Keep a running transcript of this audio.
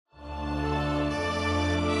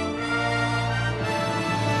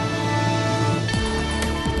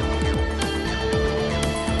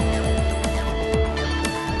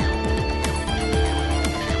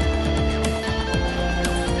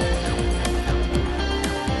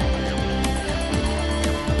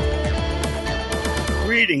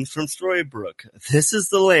Greetings from Storybrooke. This is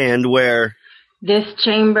the land where... This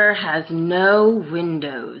chamber has no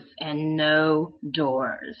windows and no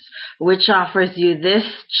doors, which offers you this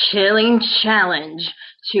chilling challenge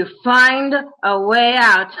to find a way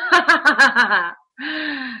out.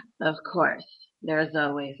 Of course, there's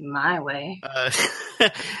always my way.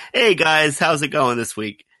 Hey guys, how's it going this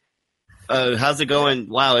week? How's it going?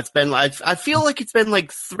 Wow, it's been... I feel like it's been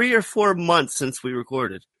like 3 or 4 months since we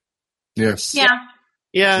recorded. Yes. Yeah.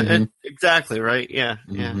 Yeah, exactly, right? Yeah,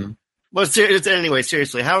 yeah. Well, anyway,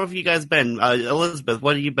 seriously, how have you guys been? Elizabeth,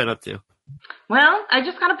 what have you been up to? Well, I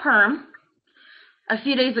just got a perm a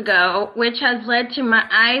few days ago, which has led to my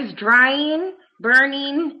eyes drying,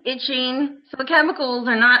 burning, itching. So the chemicals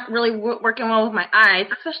are not really working well with my eyes,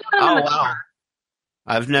 especially when I'm in the car.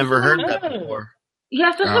 I've never heard that before. Yeah,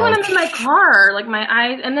 especially when I'm in my car, like my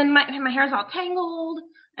eyes, and then my hair's all tangled,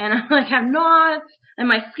 and I like have knots, and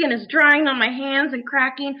my skin is drying on my hands and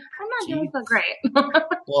cracking. I'm not doing so great.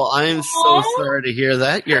 Well, I am so sorry to hear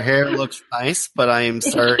that. Your hair looks nice, but I am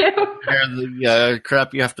sorry to hear the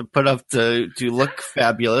crap you have to put up to look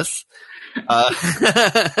fabulous.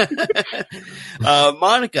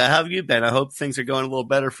 Monica, how have you been? I hope things are going a little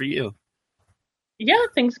better for you. Yeah,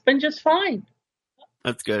 things have been just fine.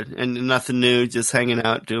 That's good. And nothing new, just hanging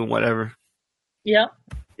out, doing whatever. Yeah.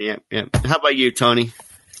 Yeah. How about you, Tony?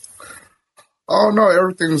 Oh, no,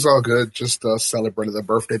 everything's all good. Just celebrated a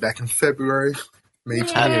birthday back in February, May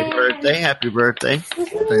 28th. Happy birthday.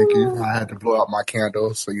 Thank you. I had to blow out my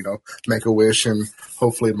candle, so, make a wish, and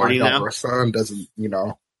hopefully my daughter or son doesn't,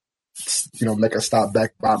 make a stop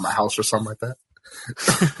back by my house or something like that.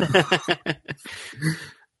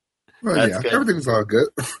 Good. Everything's all good.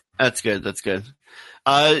 That's good.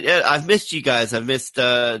 Yeah, I've missed you guys. I've missed,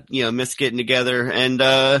 missed getting together, and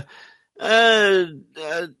I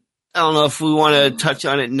don't know if we want to touch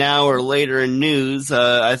on it now or later in news.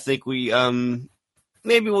 I think we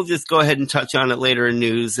maybe we'll just go ahead and touch on it later in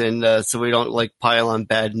news, and so we don't pile on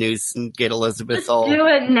bad news and get Elizabeth just all. Do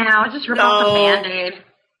it now. Just rip off the Band-Aid.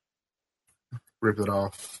 Rip it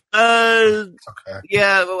off. Okay.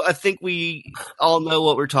 Yeah, well, I think we all know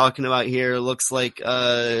what we're talking about here. It looks like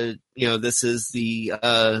this is the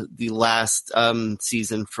last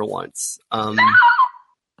season for once.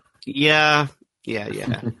 Yeah.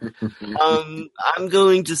 I'm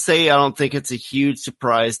going to say I don't think it's a huge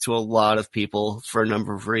surprise to a lot of people for a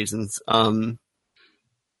number of reasons. But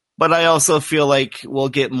I also feel like we'll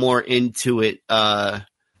get more into it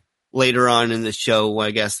later on in the show.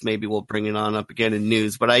 I guess maybe we'll bring it on up again in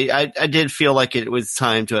news. But I did feel like it was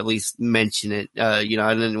time to at least mention it. I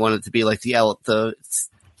didn't want it to be like the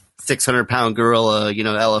 600-pound gorilla,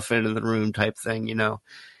 elephant in the room type thing.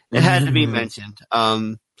 It had to be mentioned.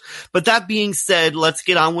 But that being said, let's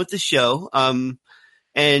get on with the show.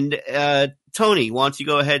 And Tony, why don't you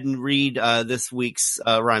go ahead and read this week's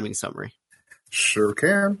rhyming summary? Sure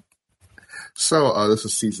can. So this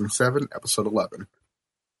is season 7, episode 11.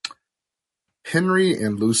 Henry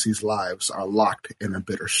and Lucy's lives are locked in a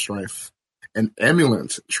bitter strife. An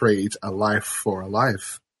amulet trades a life for a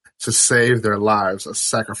life. To save their lives, a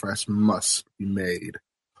sacrifice must be made.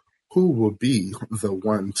 Who will be the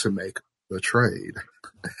one to make the trade?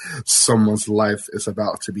 Someone's life is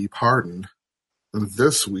about to be pardoned. In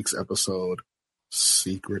this week's episode,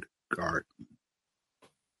 Secret Garden.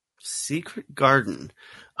 Secret Garden,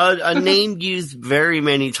 a name used very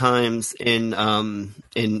many times in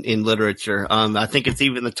literature. I think it's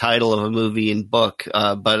even the title of a movie and book.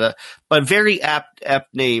 But very apt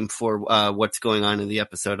name for what's going on in the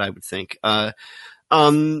episode, I would think.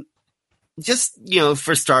 Just,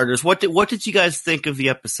 for starters, what did you guys think of the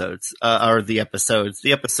episodes, the episode,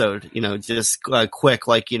 just quick,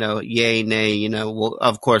 yay, nay,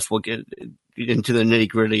 of course we'll get into the nitty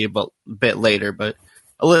gritty a bit later, but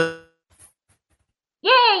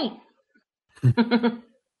yay!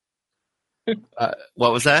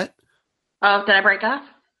 What was that? Oh, did I break off?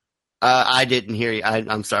 I didn't hear you.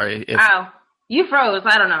 I'm sorry. Oh, you froze.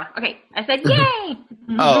 I don't know. Okay. I said yay!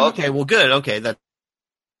 Oh, okay. Well, good. Okay.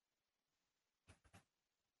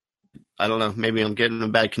 I don't know. Maybe I'm getting a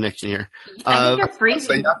bad connection here. I think you're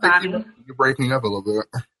freezing, Bobby. You're breaking up a little bit.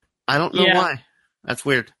 I don't know why. That's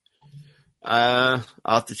weird. I'll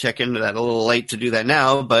have to check into that. A little late to do that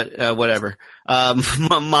now, but whatever.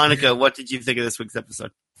 Monica, what did you think of this week's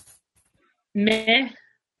episode? Meh.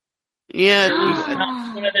 Yeah.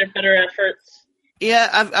 Not one of their better efforts. Yeah,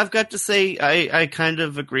 I've got to say I kind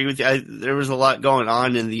of agree with you. There was a lot going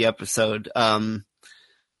on in the episode.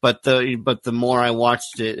 But the more I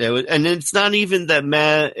watched it, and it's not even that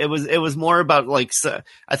mad. It was more about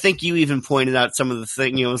I think you even pointed out some of the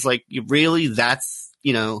thing. It was like, really, that's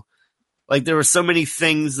like there were so many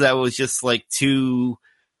things that was just like too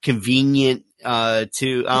convenient I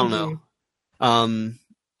don't know.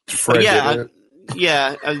 Fred did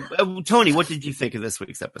it. Tony, what did you think of this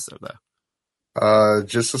week's episode though?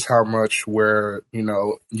 Just as how much where, you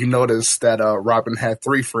noticed that Robin had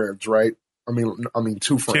 3 friends, right? I mean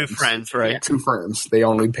 2 friends. 2 friends, right? 2 friends. They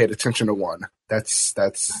only paid attention to 1. That's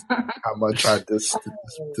how much I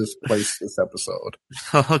displaced this episode.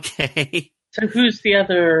 Okay. So who's the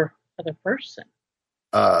other person?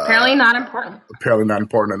 Apparently not important. Apparently not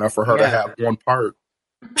important enough for her to have 1 part.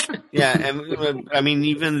 Yeah, and I mean,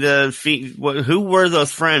 even who were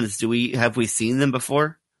those friends? Have we seen them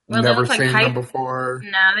before? Well, Never they look seen like them before.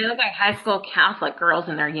 No, they look like high school Catholic girls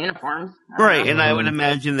in their uniforms. Right, and I would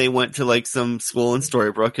imagine they went to like some school in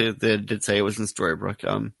Storybrooke. They did say it was in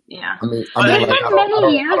Storybrooke. Yeah. I mean,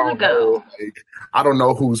 many years ago. I don't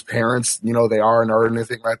know whose parents, they are or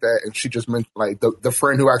anything like that. And she just meant like the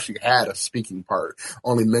friend who actually had a speaking part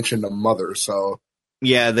only mentioned the mother. So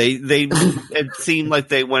yeah, they it seemed like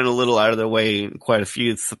they went a little out of their way in quite a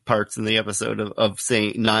few parts in the episode of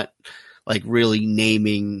saying not like really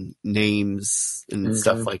naming names and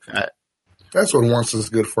stuff like that. That's what Once is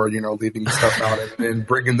good for, leaving stuff out and then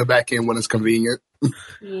bringing them back in when it's convenient.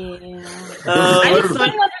 Yeah.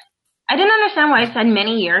 I didn't understand why I said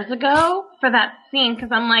many years ago for that scene,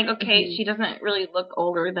 because I'm like, okay, she doesn't really look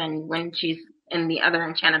older than when she's in the other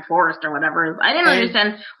Enchanted Forest or whatever. I didn't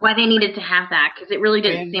understand why they needed to have that, because it really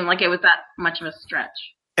didn't seem like it was that much of a stretch.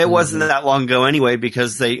 It wasn't that long ago anyway,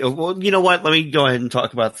 because well, you know what? Let me go ahead and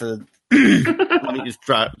talk about let me just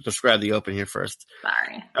describe the open here first.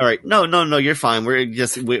 Sorry. All right. No, you're fine.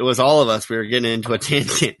 It was all of us. We were getting into a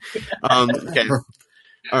tangent. Okay.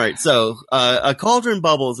 All right. So, a cauldron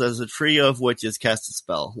bubbles as a trio of witches cast a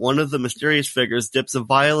spell. One of the mysterious figures dips a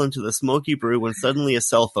vial into the smoky brew when suddenly a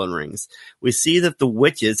cell phone rings. We see that the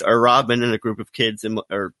witches are Robin and a group of kids in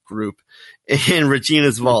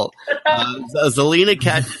Regina's vault. Zelena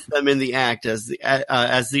catches them in the act. As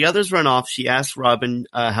the others run off, she asks Robin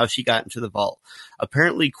how she got into the vault.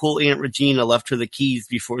 Apparently, cool Aunt Regina left her the keys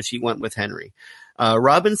before she went with Henry.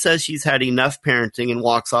 Robin says she's had enough parenting and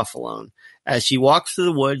walks off alone. As she walks through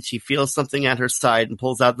the woods, she feels something at her side and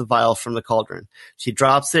pulls out the vial from the cauldron. She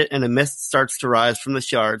drops it, and a mist starts to rise from the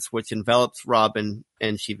shards, which envelops Robin,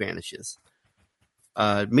 and she vanishes.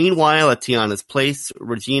 Meanwhile, at Tiana's place,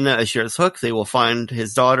 Regina assures Hook they will find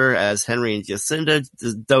his daughter as Henry and Jacinda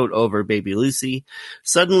dote over baby Lucy.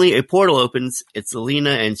 Suddenly, a portal opens. It's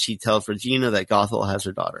Zelena, and she tells Regina that Gothel has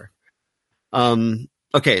her daughter.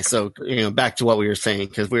 Okay, so, back to what we were saying,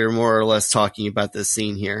 because we were more or less talking about this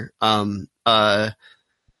scene here. Right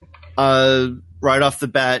off the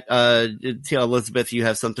bat, Elizabeth, you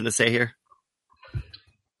have something to say here?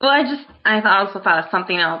 Well, I also thought of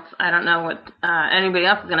something else. I don't know what anybody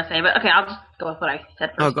else is going to say, but okay, I'll just go with what I said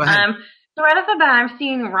first. Oh, go ahead. So right off the bat, I'm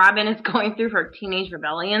seeing Robin is going through her teenage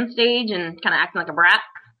rebellion stage and kind of acting like a brat.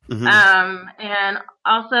 Mm-hmm. And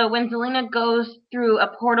also when Zelena goes through a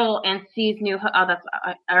portal and sees I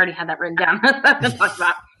already had that written down. That's what I'm talking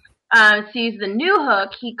about. Sees the new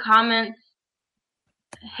Hook, he comments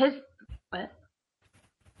what?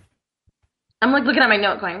 I'm like looking at my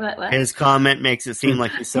note going, what? His comment makes it seem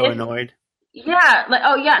like he's so annoyed. Yeah,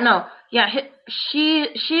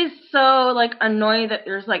 she's so like annoyed that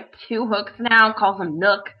there's like 2 Hooks now, calls him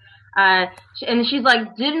Nook. And she's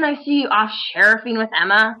like, didn't I see you off sheriffing with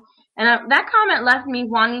Emma? And that comment left me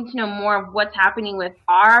wanting to know more of what's happening with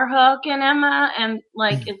our Hook and Emma. And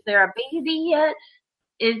like, is there a baby yet?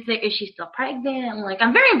 Is she still pregnant?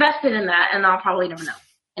 I'm very invested in that, and I'll probably never know.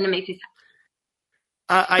 And it makes me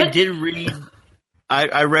sad. I did read.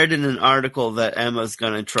 I read in an article that Emma's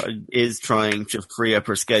is trying to free up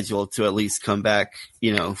her schedule to at least come back.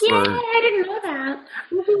 Yeah, I didn't know that.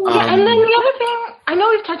 And then the other thing, I know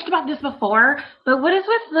we've touched about this before, but what is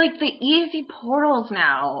with like the easy portals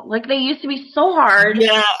now? Like they used to be so hard.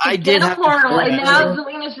 Yeah, I did have a portal, and now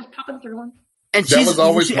Zelena's just popping through one. And she's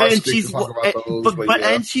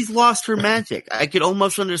lost her magic. I could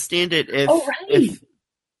almost understand it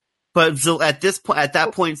but at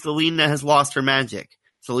that point, Zelena has lost her magic.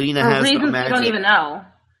 Zelena has no magic. We don't even know.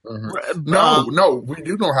 Mm-hmm. No, we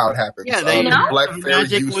do know how it happened. Yeah, Black Fairy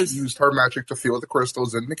used her magic to fill the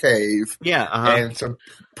crystals in the cave. Yeah, and to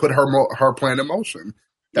put her plan in motion.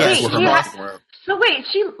 That's what her magic went. So wait,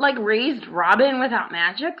 she like raised Robin without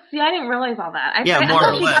magic? See, I didn't realize all that. I more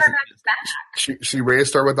thought or she less. got her magic back. She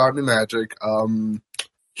raised her without any magic.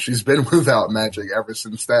 She's been without magic ever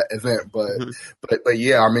since that event, but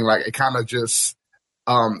yeah, I mean, like it kind of just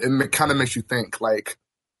it kind of makes you think like,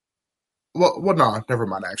 well, no, never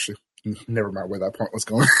mind. Actually, never mind where that point was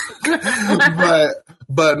going.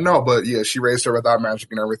 but yeah, she raised her without magic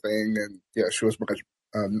and everything, and yeah, she was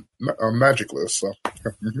magicless. So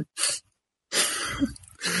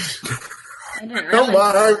I didn't don't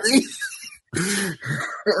realize. mind me.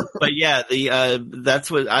 But yeah,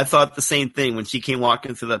 that's what I thought. The same thing when she came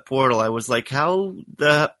walking through that portal. I was like, how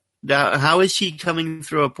is she coming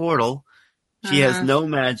through a portal? She has no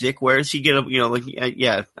magic. Where does she get up?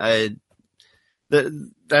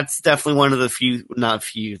 That's definitely one of the not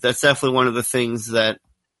few. That's definitely one of the things that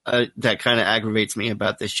kind of aggravates me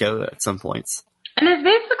about this show at some points. And is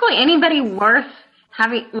basically anybody worth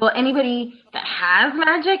having? Well, anybody that has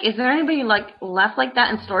magic, is there anybody left like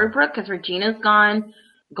that in Storybrooke? Because Regina's gone,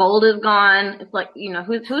 Gold is gone. It's like,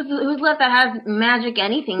 who's left that has magic?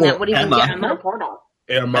 Anything that would even get in the portal?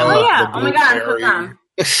 Emma, oh yeah! Oh my God! Harry.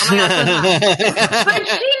 But she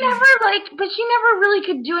never really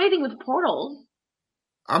could do anything with portals.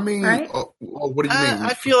 I mean, right? What do you mean?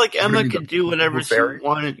 I feel like Emma could do whatever she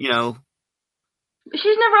wanted.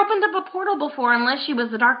 She's never opened up a portal before, unless she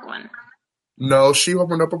was the Dark One. No, she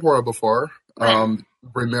opened up a portal before. Right.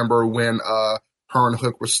 Remember when her and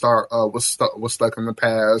Hook was stuck in the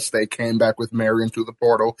past? They came back with Marion through the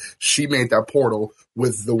portal. She made that portal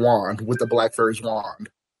with the wand, with the Black Fairy's wand.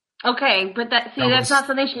 Okay, but that's not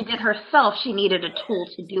something she did herself. She needed a tool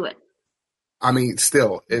to do it. I mean,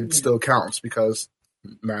 still, it still counts because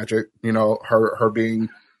magic. Her being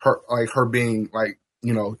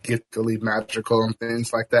giftedly magical and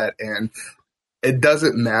things like that. And it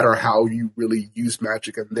doesn't matter how you really use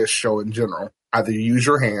magic in this show in general. Either you use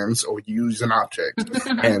your hands or you use an object.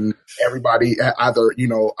 And everybody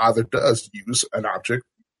either does use an object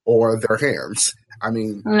or their hands. I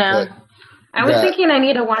mean, no. I was thinking I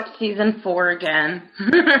need to watch season 4 again.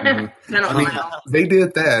 They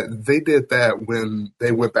did that. They did that when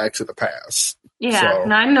they went back to the past. Yeah, so.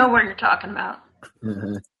 Now I know what you're talking about.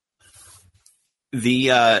 Mm-hmm.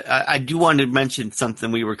 I do want to mention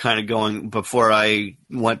something we were kind of going before I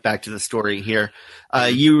went back to the story here.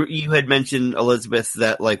 You had mentioned, Elizabeth,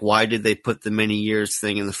 that why did they put the many years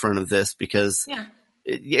thing in the front of this? Because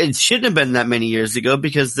it shouldn't have been that many years ago,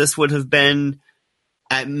 because this would have been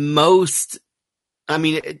at most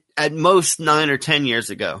 9 or 10 years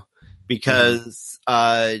ago, because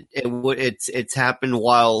it's happened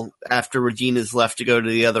while after Regina's left to go to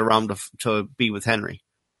the other realm to be with Henry.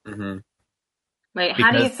 Mm-hmm. Wait,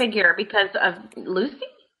 how do you figure? Because of Lucy?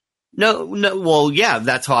 No. Well, yeah,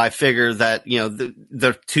 that's how I figure that,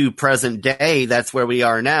 the to present day, that's where we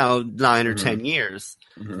are now, 9 or 10 years.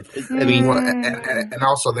 Mm-hmm. I mean, and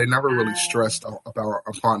also they never really stressed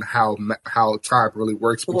upon how time really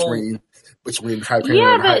works between Hyperion and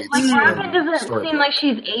Heights. Yeah, but Robin doesn't seem like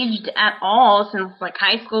she's aged at all since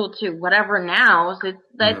high school to whatever now. So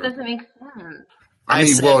that doesn't make sense. I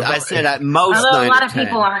said at most. Although a lot of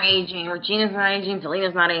people are aging. Regina's not aging.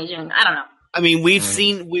 Zelina's not aging. I don't know. I mean, we've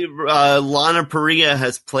seen Lana Parrilla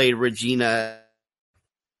has played Regina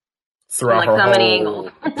throughout her so many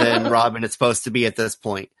angles than Robin is supposed to be at this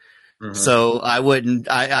point. Mm-hmm. So I wouldn't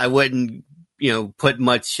put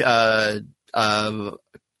much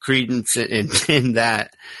credence in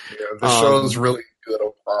that. Yeah, the show's really good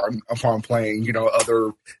upon playing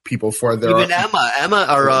other people for their even Emma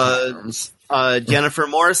Jennifer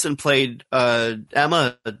Morrison played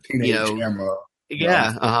Emma. Teenage Emma.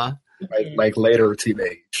 Yeah. Like later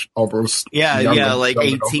teenage, almost. Yeah, like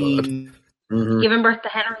 18. Mm-hmm. Giving birth to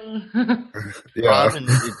Henry. Yeah. Robin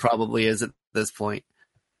it probably is at this point.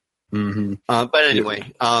 Mm-hmm. But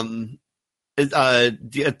anyway,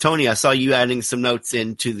 Tony, I saw you adding some notes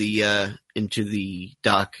into the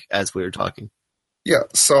doc as we were talking. Yeah,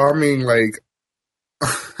 so I mean,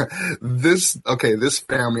 this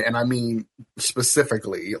family, and I mean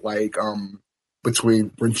specifically, between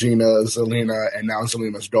Regina, Zelina, and now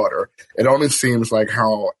Zelina's daughter, it only seems like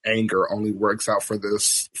how anger only works out for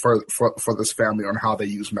this family on how they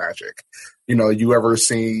use magic. You ever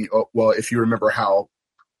see? Well, if you remember how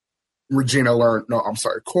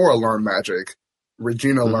Cora learned magic.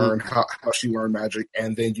 Regina learned how she learned magic,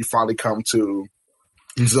 and then you finally come to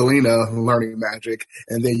Zelina learning magic,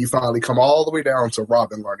 and then you finally come all the way down to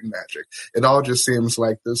Robin learning magic. It all just seems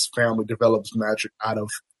like this family develops magic out of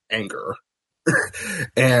anger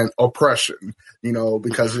and oppression,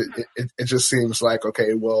 because it just seems like,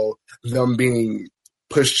 okay, well, them being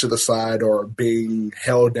pushed to the side or being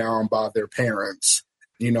held down by their parents,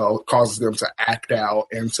 causes them to act out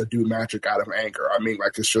and to do magic out of anger. I mean,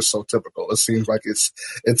 it's just so typical. It seems like it's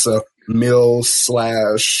a mill /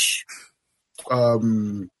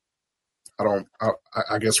 I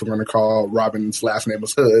guess we're going to call Robin's last name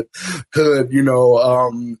was Hood,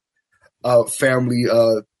 family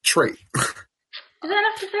trait. Is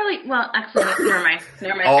that necessarily? Well, actually, never mind.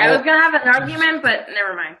 Never mind. All- I was gonna have an argument, but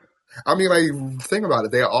never mind. I mean, like, think about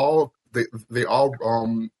it. They all like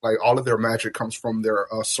all of their magic comes from their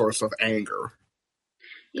source of anger.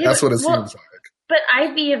 Yeah, That's what it well, seems like. But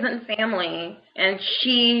Ivy isn't family, and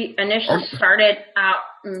she initially started out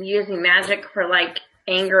using magic for like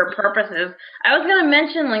anger purposes. I was gonna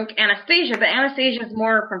mention like Anastasia, but Anastasia is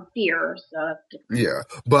more from fear, so that's different. Yeah,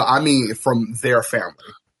 but I mean, from their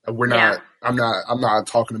family. We're not. Yeah. I'm not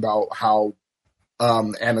talking about how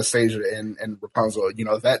Anastasia and Rapunzel. You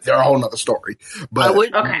know that they're a whole nother story. But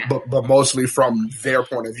Okay. but mostly from their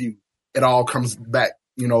point of view, it all comes back.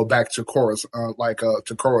 You know, back to Korra's,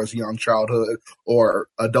 to Korra's young childhood or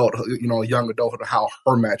adulthood. You know, young adulthood. How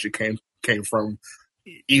her magic came from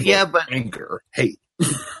evil, anger, hate.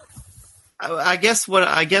 I guess what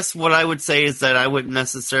I would say is that I wouldn't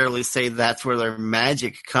necessarily say that's where their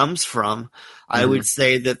magic comes from. I would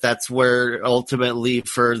say that that's where ultimately,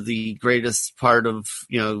 for the greatest part of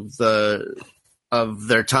of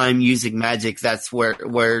their time using magic, that's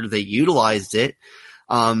where they utilized it.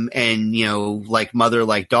 And like mother,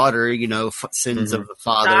 like daughter. Sins of the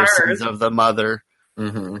father, sins of the mother.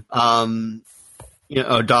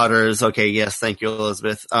 Daughters. Okay, yes, thank you,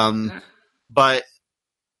 Elizabeth. But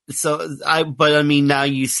I mean, now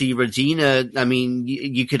you see Regina. I mean,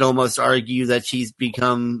 you could almost argue that she's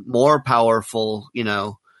become more powerful,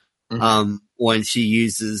 when she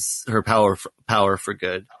uses her power for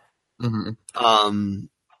good. And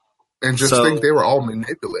just think they were all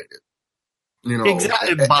manipulated.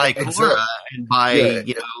 Exactly, by Korra and by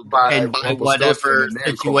by whatever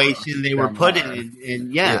situation they were put in.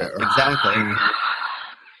 And exactly.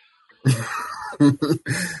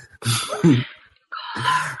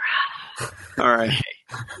 All right.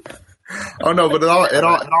 Oh no, but it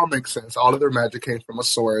all makes sense. All of their magic came from a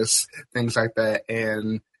source, things like that.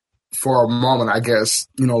 And for a moment, I guess,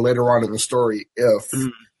 later on in the story,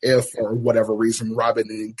 if for whatever reason Robin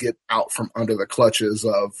didn't get out from under the clutches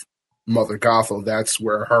of Mother Gothel, that's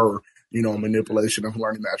where her, manipulation of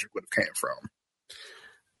learning magic would have came from.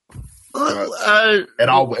 It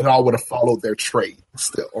all would have followed their trait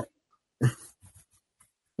still.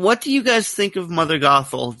 What do you guys think of Mother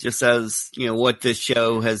Gothel, just as, what this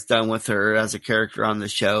show has done with her as a character on the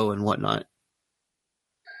show and whatnot?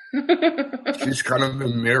 She's kind of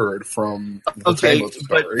been mirrored from the Talos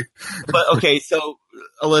story. But okay, so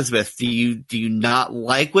Elizabeth, do you not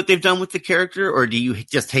like what they've done with the character, or do you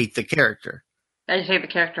just hate the character? I just hate the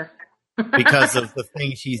character. Because of the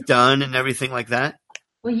things she's done and everything like that?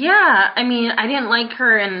 Well, yeah. I mean, I didn't like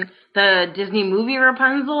her in the Disney movie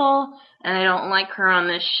Rapunzel, and I don't like her on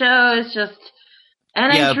this show. It's just,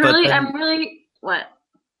 and I'm really what?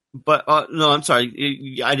 But no, I'm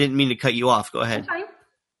sorry. I didn't mean to cut you off. Go ahead. That's fine.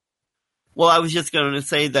 Well, I was just going to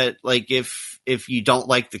say that, like, if you don't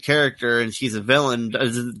like the character and she's a villain,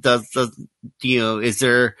 is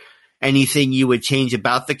there anything you would change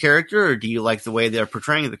about the character, or do you like the way they're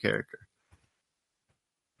portraying the character?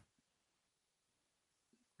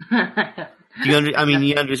 You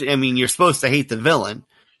understand? I mean, you're supposed to hate the villain.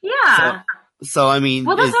 Yeah. So I mean,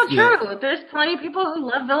 well, that's not true. There's plenty of people who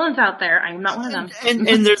love villains out there. I'm not one of them.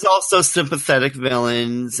 And there's also sympathetic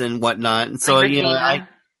villains and whatnot. And so I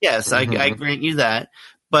grant you that.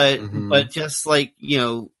 But just like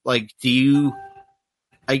do you?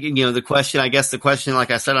 The question,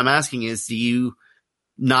 like I said, I'm asking is, do you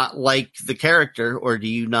not like the character, or do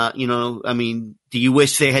you not? Do you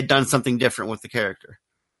wish they had done something different with the character?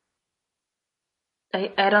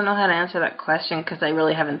 I don't know how to answer that question because I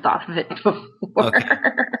really haven't thought of it before. Okay.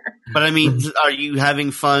 But I mean, are you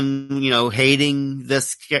having fun, hating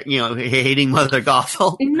this, hating Mother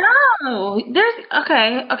Gothel? No,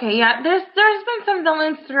 yeah. There's been some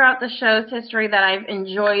villains throughout the show's history that I've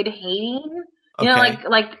enjoyed hating.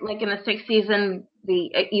 Like in the 6th season, the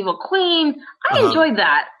Evil Queen. I enjoyed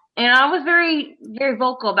that, and I was very, very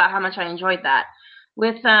vocal about how much I enjoyed that.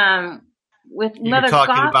 With Mother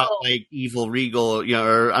talking Gothel, about like Evil Regal,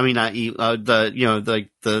 not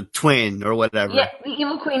the twin or whatever. Yeah, the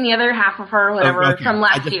Evil Queen, the other half of her, whatever, from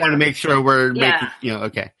last year. I just want to make sure we're making,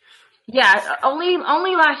 okay. Yeah, only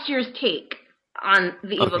last year's take on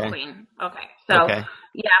the Evil Queen. Okay, so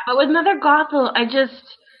yeah, but with Mother Gothel,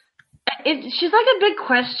 she's like a big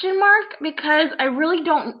question mark because I really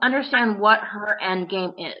don't understand what her end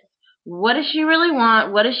game is. What does she really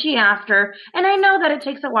want? What is she after? And I know that it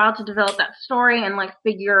takes a while to develop that story and like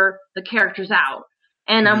figure the characters out.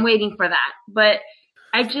 And I'm waiting for that. But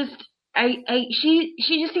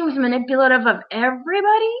she just seems manipulative of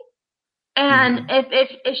everybody. And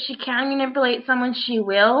if she can manipulate someone, she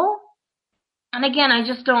will. And again,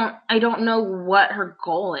 I don't know what her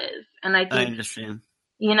goal is. And I I think, understand.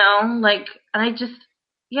 you know, like, I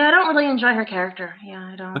don't really enjoy her character.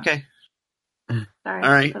 Yeah, I don't. Okay. Sorry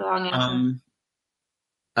All right. for the long answer.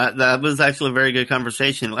 That was actually a very good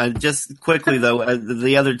conversation. Just quickly though,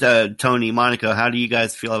 the other Tony, Monica, how do you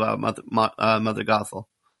guys feel about Mother Gothel?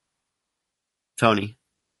 Tony.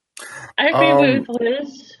 I agree with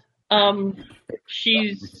Liz.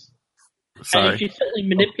 She's Sorry. she's certainly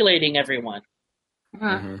manipulating everyone.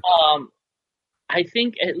 Mhm. I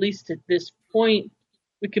think at least at this point,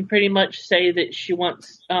 we can pretty much say that she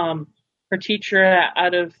wants her teacher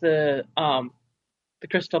out of the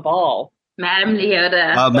crystal ball. Madame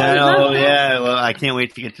Leota. Oh yeah. Well, I can't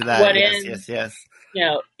wait to get to that. What Yes. You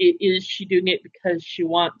know, is she doing it because she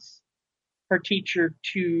wants her teacher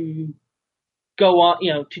to go on,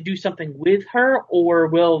 you know, to do something with her, or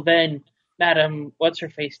will then Madame What's Her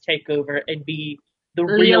Face take over and be the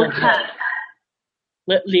real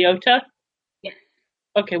Leota? Yes.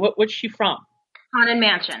 Okay, what's she from? Haunted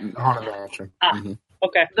Mansion. Haunted Mansion.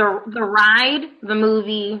 Okay. The ride, the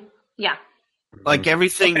movie, yeah. Like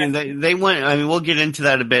everything, Okay. they went. I mean, we'll get into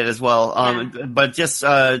that a bit as well. But just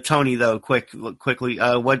Tony, though, quickly,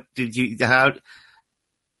 what did you? How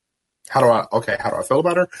do I feel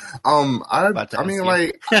about her? I mean,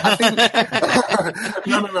 like, I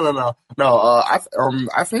think no.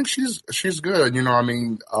 I think she's good. You know, I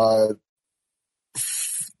mean, the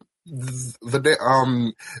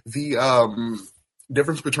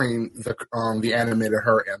difference between the animated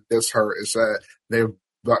her and this her is that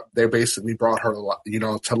they basically brought her, you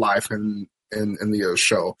know, to life in the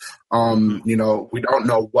show. You know, we don't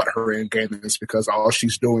know what her end game is because all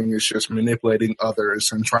she's doing is just manipulating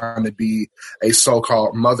others and trying to be a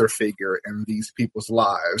so-called mother figure in these people's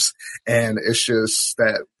lives. And it's just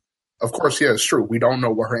that, of course, yeah, it's true. We don't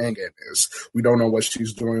know what her end game is. We don't know what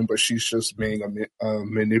she's doing, but she's just being a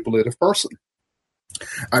manipulative person.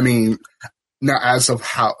 I mean, now, as of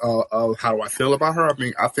how do I feel about her? I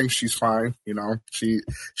mean, I think she's fine. You know,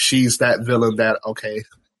 she's that villain that, okay,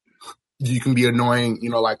 you can be annoying,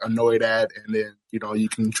 you know, like annoyed at, and then, you know, you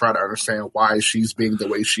can try to understand why she's being the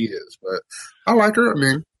way she is. But I like her. I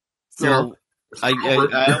mean, so you know,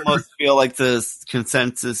 I almost feel like the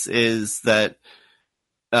consensus is that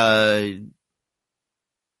having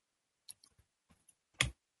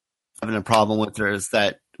a problem with her is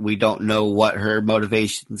that we don't know what her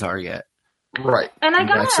motivations are yet. Right. And I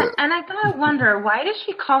gotta wonder, why does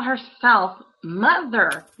she call herself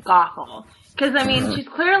Mother Gothel? Because I mean, she's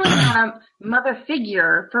clearly not a mother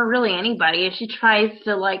figure for really anybody. If she tries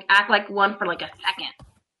to like act like one for like a second,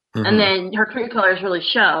 and then her true colors really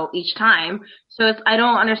show each time. So I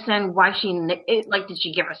don't understand why did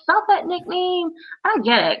she give herself that nickname? I don't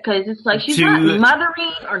get it because it's like she's not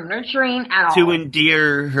mothering or nurturing at all. To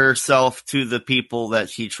endear herself to the people that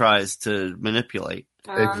she tries to manipulate.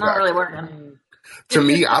 Exactly. Not really working. To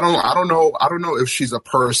me, I don't know if she's a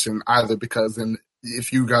person either, because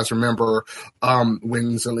if you guys remember,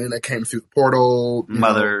 when Zelena came through the portal,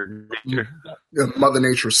 Mother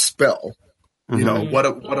Nature's spell. You know, what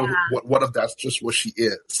if that's just what she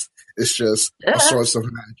is? It's just a source of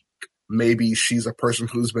magic. Maybe she's a person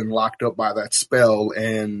who's been locked up by that spell,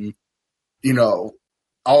 and you know,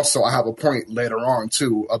 also I have a point later on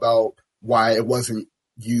too about why it wasn't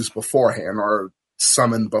used beforehand or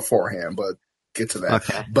summoned beforehand, but get to that.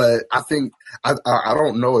 Okay. But I think I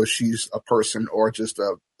don't know if she's a person or just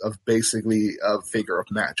basically a figure of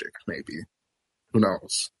magic. Maybe, who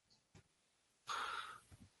knows?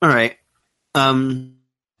 All right.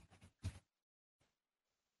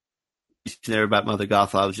 There about Mother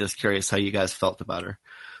Gothel. I was just curious how you guys felt about her.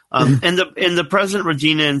 In the present,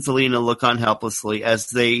 Regina and Zelena look on helplessly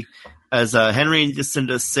as Henry and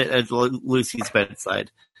Jacinda sit at Lucy's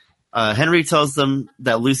bedside. Henry tells them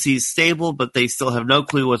that Lucy's stable, but they still have no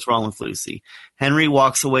clue what's wrong with Lucy. Henry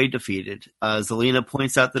walks away defeated. Zelena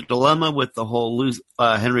points out the dilemma with the whole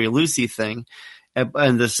Henry-Lucy thing,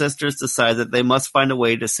 and the sisters decide that they must find a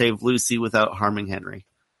way to save Lucy without harming Henry.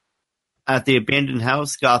 At the abandoned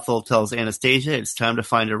house, Gothel tells Anastasia it's time to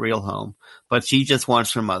find a real home, but she just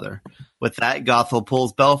wants her mother. With that, Gothel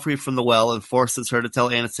pulls Belfry from the well and forces her to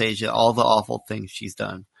tell Anastasia all the awful things she's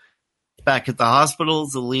done. Back at the hospital,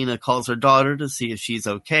 Zelena calls her daughter to see if she's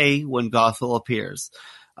okay when Gothel appears.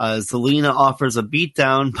 Zelena offers a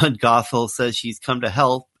beatdown, but Gothel says she's come to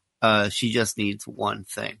help. She just needs one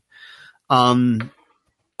thing.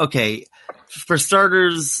 Okay, for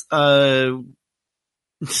starters,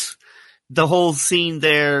 the whole scene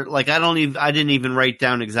there, like I didn't even write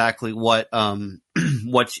down exactly what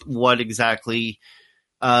exactly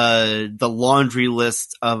the laundry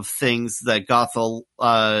list of things that Gothel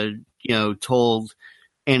told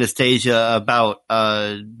Anastasia about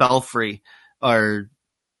Belfry, or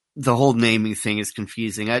the whole naming thing is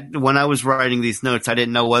confusing. When I was writing these notes, I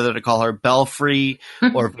didn't know whether to call her Belfry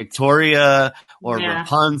or Victoria or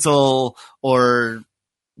Rapunzel or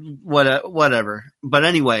whatever. But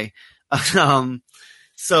anyway,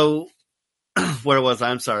 so where was I?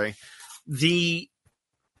 I'm sorry.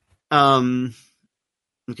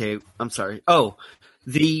 Okay, I'm sorry. Oh,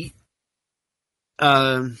 they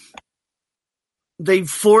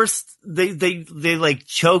like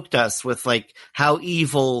choked us with like how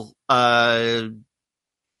evil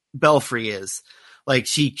Belfry is. Like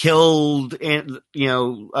she killed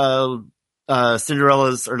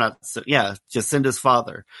Cinderella's, or not, Jacinda's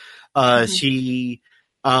father. She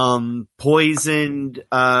poisoned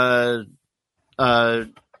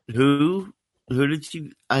who did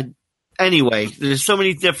she anyway, there's so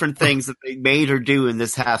many different things that they made her do in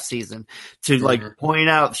this half season to like point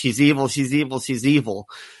out she's evil.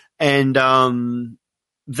 And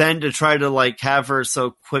then to try to like have her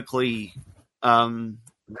so quickly yeah. I'm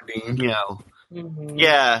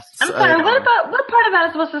sorry, what part of that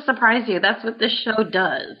is supposed to surprise you? That's what this show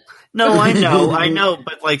does. No, I know,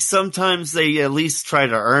 but like sometimes they at least try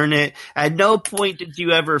to earn it. At no point did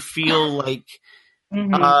you ever feel like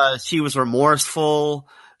she was remorseful,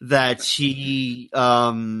 that she like,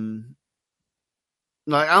 I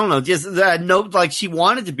don't know, just that like she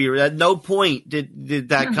wanted to be. At no point did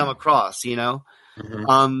that come across, Even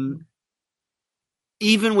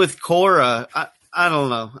with Cora, I don't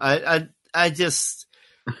know. I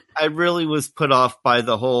really was put off by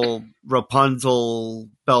the whole Rapunzel,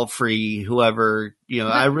 Belfry, whoever,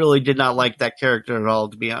 I really did not like that character at all,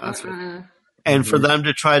 to be honest with you. And for them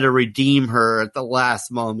to try to redeem her at the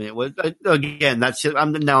last moment was, again, that's just,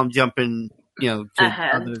 I'm jumping, to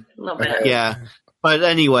ahead a little bit. Yeah. But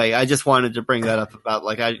anyway, I just wanted to bring that up about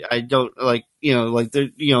like, I don't like, like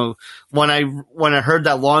the, when I heard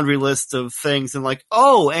that laundry list of things and like,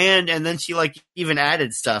 and then she like even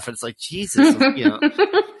added stuff. It's like, Jesus,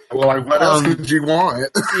 Well, like, what else did you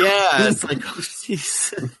want? Yeah. It's like, oh,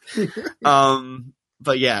 jeez.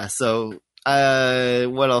 But yeah, so,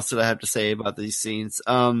 what else did I have to say about these scenes?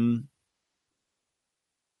 I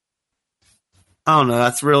don't know.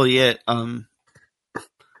 That's really it.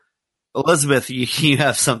 Elizabeth, you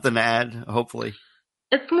have something to add, hopefully.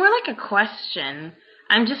 It's more like a question.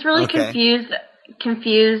 I'm just really confused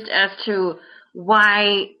as to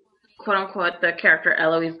why, quote unquote, the character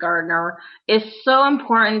Eloise Gardner is so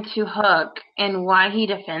important to Hook and why he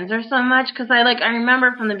defends her so much. Because I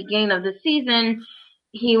remember from the beginning of the season,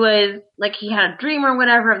 he was like, he had a dream or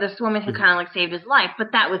whatever of this woman who kind of like saved his life,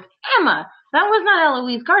 but that was Emma. That was not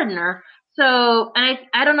Eloise Gardner. So, and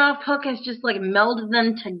I don't know if Hook has just like melded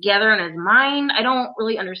them together in his mind. I don't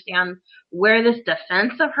really understand where this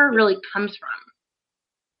defense of her really comes from.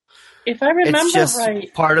 If I remember it's just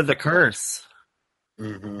right, part of the curse.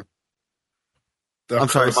 Mm-hmm. I'm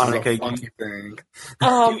sorry, Monica. Thing.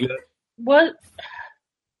 What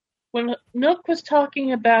when Nook was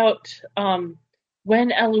talking about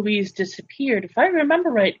when Eloise disappeared, if I remember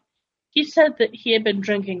right, he said that he had been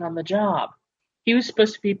drinking on the job. He was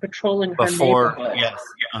supposed to be patrolling her neighborhood.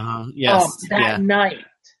 Yes, that night.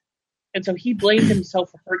 And so he blamed himself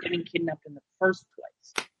for her getting kidnapped in the first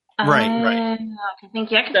place. Right. Okay, thank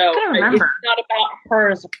you. I couldn't remember. It's not about her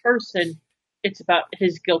as a person. It's about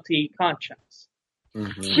his guilty conscience.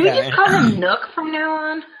 Mm-hmm. Should we just call him Nook from now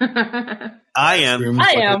on? I am.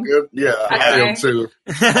 I am too.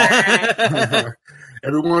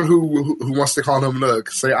 Everyone who wants to call him Nook,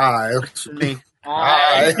 say I. Me.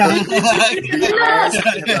 I. The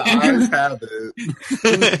eyes have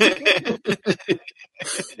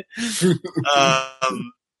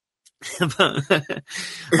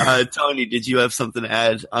it. Tony, did you have something to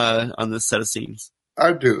add on this set of scenes?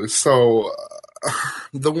 I do. So,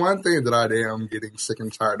 the one thing that I am getting sick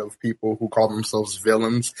and tired of people who call themselves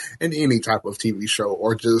villains in any type of TV show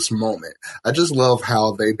or just moment. I just love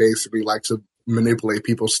how they basically like to manipulate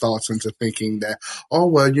people's thoughts into thinking that, oh,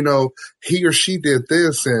 well, he or she did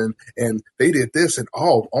this and they did this and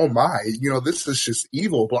oh my, this is just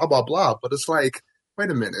evil, blah, blah, blah. But it's like,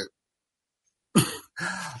 wait a minute.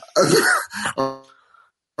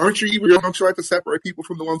 Aren't you evil? Don't you like to separate people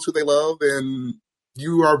from the ones who they love? And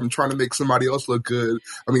you are trying to make somebody else look good.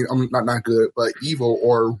 I mean, I'm not good, but evil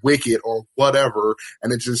or wicked or whatever.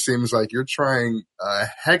 And it just seems like you're trying a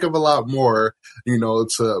heck of a lot more,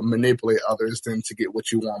 to manipulate others than to get what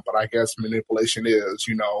you want. But I guess manipulation is,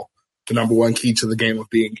 the number one key to the game of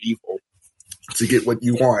being evil, to get what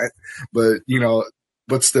you want. But,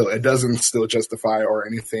 but still, it doesn't still justify or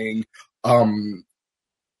anything.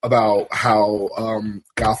 about how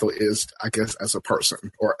Gothel is, I guess, as a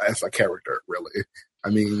person or as a character. Really, I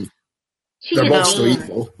mean, She they're is both still mean.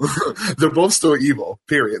 evil. They're both still evil.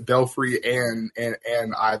 Period. Belfry and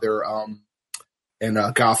either and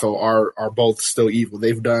Gothel are both still evil.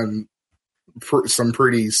 They've done some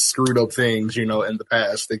pretty screwed up things, in the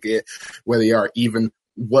past to get where they are. Even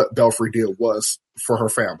what Belfry did was for her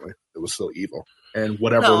family. It was still evil. And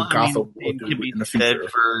whatever Gothel will it do could be in the said future.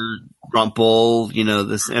 for Rumple,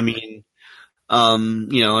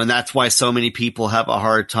 and that's why so many people have a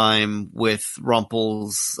hard time with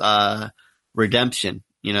Rumple's redemption,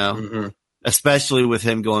 Mm-hmm. especially with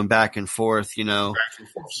him going back and forth, Back and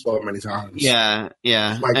forth so many times. Yeah.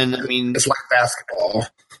 Like, And it's like basketball.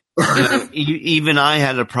 even I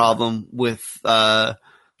had a problem with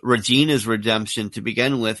Regina's redemption to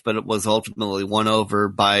begin with, but it was ultimately won over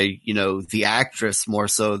by, the actress more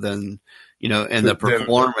so than, and the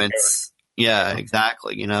performance. Yeah,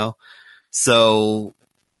 exactly, So,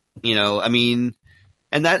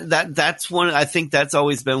 and that's one, I think that's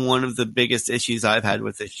always been one of the biggest issues I've had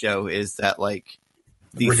with this show is that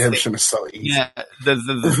these redemption is so easy. Yeah,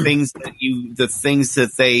 the things the things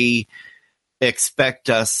that they expect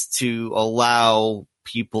us to allow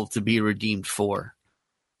people to be redeemed for,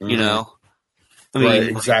 Right,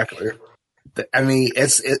 exactly. I mean,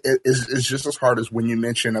 it's just as hard as when you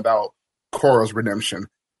mention about Cora's redemption.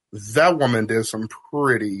 That woman did some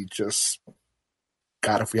pretty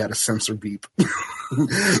God, if we had a censor beep.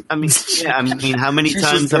 How many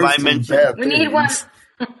times have I mentioned? We need one.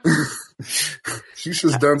 She's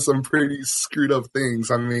just done some pretty screwed up things.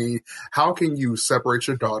 I mean, how can you separate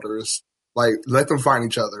your daughters? Like, let them find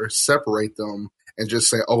each other, separate them, and just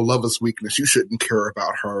say, "Oh, love is weakness. You shouldn't care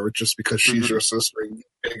about her just because she's your sister and you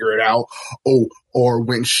figure it out." Oh, or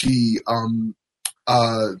when she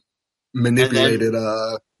manipulated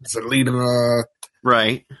Zelina.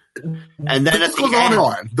 Right. And then at the end,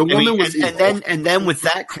 on. The woman was evil. And then with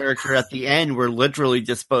that character at the end, we're literally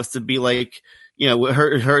just supposed to be like,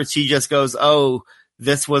 her she just goes, "Oh,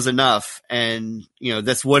 this was enough," and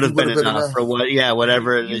this would have been enough for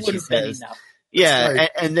whatever it is she says. Yeah,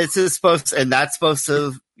 and this is that's supposed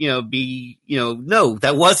to be no,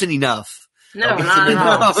 that wasn't enough. No, not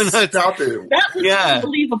enough. Stop it. That was more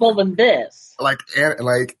believable than this. Like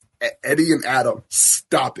Eddie and Adam,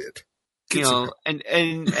 stop it. And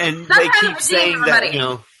they keep saying that,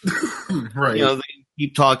 right. They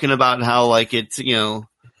keep talking about how it's,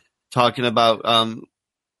 talking about,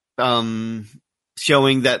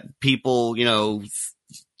 showing that people,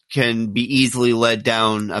 can be easily led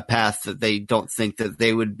down a path that they don't think that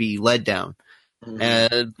they would be led down.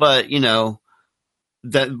 Mm-hmm. But,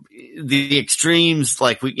 that the extremes,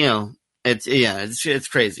 it's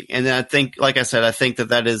crazy. And I think, like I said, I think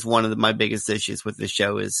that is one of my biggest issues with the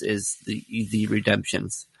show is the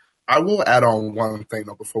redemptions. I will add on one thing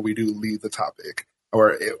though before we do leave the topic,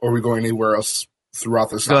 or are we going anywhere else throughout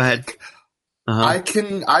this topic? Go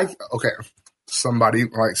ahead. Okay. Somebody,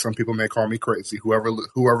 some people may call me crazy.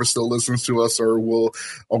 Whoever still listens to us or will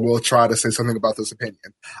try to say something about this opinion.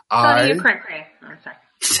 You're cray-cray. Oh, sorry.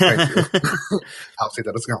 Thank you. I'll say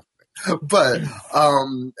that as a compliment. But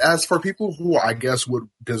as for people who I guess would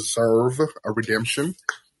deserve a redemption,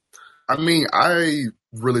 I mean, I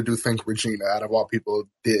really do think Regina, out of all people,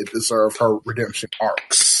 did deserve her redemption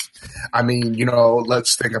arcs. I mean,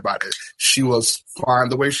 let's think about it. She was fine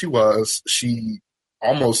the way she was. She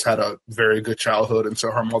almost had a very good childhood until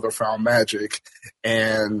her mother found magic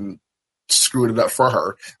and screwed it up for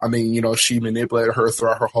her. I mean, she manipulated her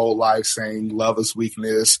throughout her whole life, saying love is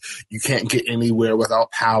weakness. You can't get anywhere without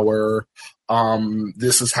power.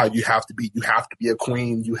 This is how you have to be. You have to be a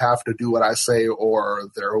queen. You have to do what I say or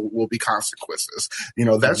there will be consequences.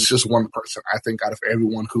 That's just one person. I think out of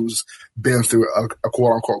everyone who's been through a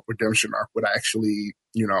quote unquote redemption arc would actually,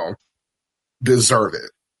 deserve it.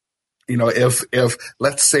 If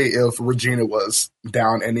let's say if Regina was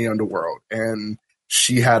down in the underworld and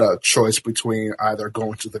she had a choice between either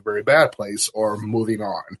going to the very bad place or moving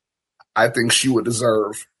on, I think she would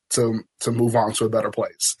deserve to move on to a better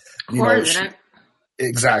place.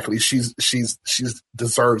 Exactly. She's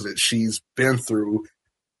deserves it. She's been through,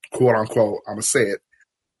 quote unquote, I'm gonna say it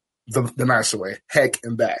the nicer way, heck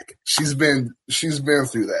and back. She's been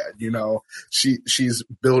through that. She's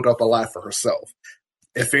built up a lot for herself.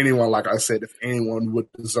 If anyone, like I said, if anyone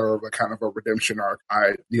would deserve a kind of a redemption arc,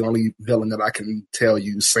 the only villain that I can tell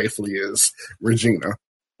you safely is Regina.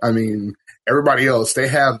 I mean, everybody else, they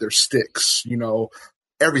have their sticks,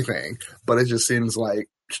 everything. But it just seems like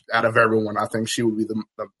out of everyone, I think she would be the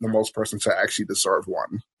most person to actually deserve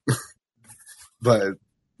one. But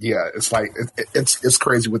yeah, it's like it's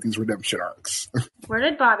crazy with these redemption arcs. Where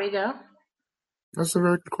did Bobby go? That's a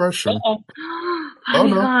very good question. Uh-oh.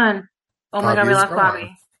 Bobby's no. gone. Oh my Bobby god, we is lost gone.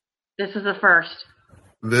 Bobby. This is the first.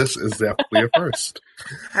 This is definitely a first.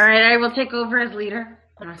 All right, I will take over as leader.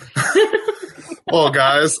 Well,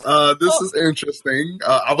 guys, this is interesting.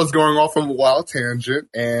 I was going off on a wild tangent,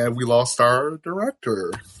 and we lost our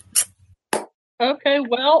director. Okay,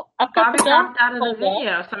 well, I've got Bobby the dropped out of the pulled up.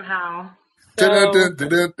 video somehow. So,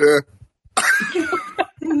 Dun-dun-dun-dun-dun.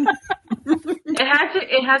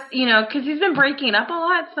 It has, because he's been breaking up a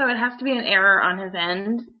lot, so it has to be an error on his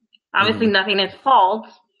end. Obviously, nothing is fault,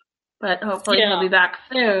 but hopefully Yeah. he'll be back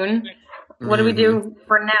soon. What do we do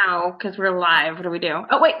for now? Because we're live. What do we do?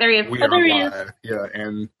 Oh, wait, there he is. We Oh, are there he is. live. Yeah,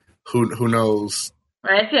 and who knows?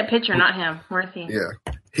 I see a picture, not him. Where is he? Yeah,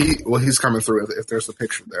 he's coming through if there's a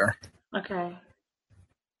picture there. Okay.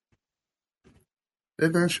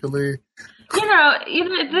 Eventually.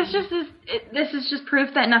 This is just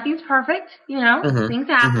proof that nothing's perfect. Mhm. Things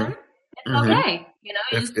happen. It's Mhm. okay. You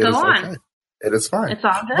just It go is on. okay. It is fine. It's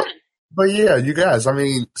all good. But yeah, you guys, I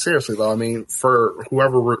mean, seriously though, I mean, for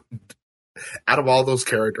whoever, out of all those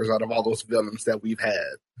characters, out of all those villains that we've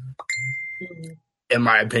had, in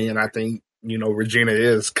my opinion, I think, Regina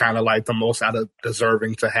is kind of like the most out of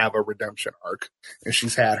deserving to have a redemption arc, and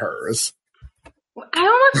she's had hers. I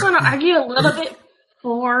almost want to argue a little bit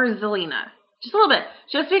for Zelina. Just a little bit.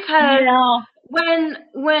 Just because when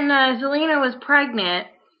Zelina was pregnant,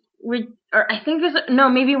 or I think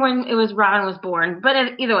maybe when it was Robin was born, but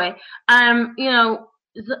either way,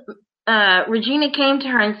 Regina came to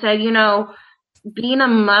her and said, being a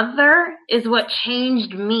mother is what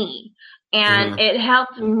changed me. And it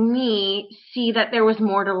helped me see that there was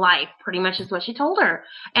more to life, pretty much is what she told her.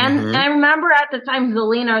 And I remember at the time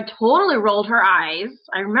Zelina totally rolled her eyes.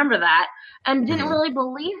 I remember that. And didn't really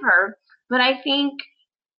believe her. But I think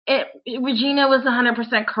Regina was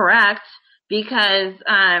 100% correct because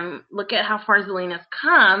look at how far Zelina's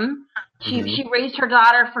come. She raised her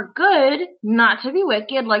daughter for good, not to be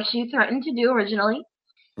wicked like she threatened to do originally.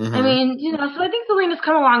 I mean, so I think Zelina's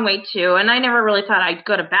come a long way too, and I never really thought I'd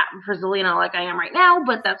go to bat for Zelina like I am right now,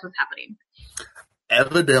 but that's what's happening.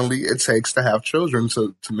 Evidently, it takes to have children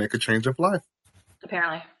to make a change of life.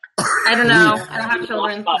 Apparently. I don't know. I don't have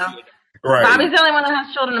children, so. Right. Bobby's the only one that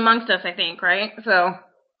has children amongst us, I think, right? So,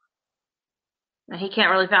 and he can't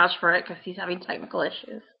really vouch for it because he's having technical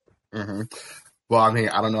issues. Well, I mean,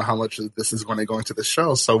 I don't know how much of this is going to go into the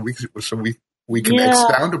show, so we can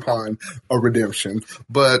expound upon a redemption.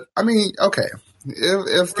 But I mean, okay,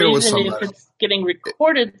 if there was somebody, if it's getting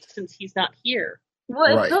recorded since he's not here.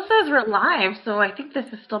 Well, it still says we're live, so I think this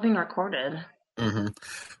is still being recorded.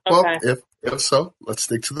 Well, if so, let's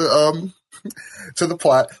stick to the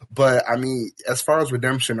plot. But I mean, as far as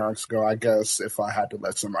redemption arcs go, I guess if I had to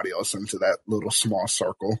let somebody else into that little small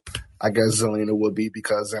circle, I guess Zelina would be,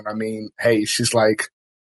 because then I mean, hey, she's like.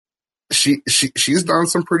 She's done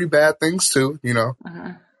some pretty bad things too,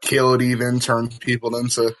 killed, even turned people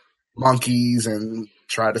into monkeys and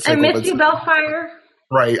tried to take over. I miss you, Bellfire.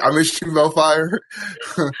 Right, I miss you, Bellfire.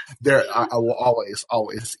 I will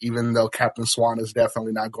always, even though Captain Swan is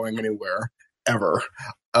definitely not going anywhere ever,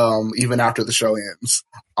 even after the show ends.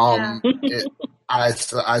 I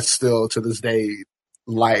still to this day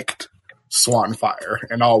liked Swanfire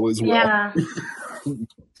and always will. Yeah.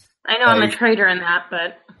 I know I'm a traitor in that,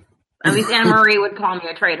 but. At least Anne Marie would call me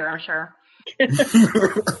a traitor, I'm sure.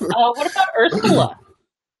 What about Ursula?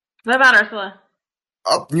 What about Ursula?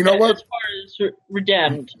 You know what? As far as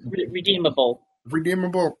redeemable.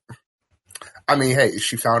 Redeemable. I mean, hey,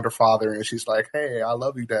 she found her father and she's like, hey, I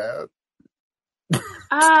love you, Dad. Oh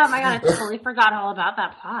my god, I totally forgot all about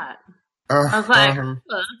that plot. I was like,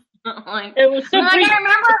 it was so I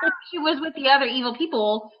remember she was with the other evil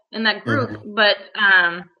people in that group, but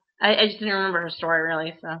I just didn't remember her story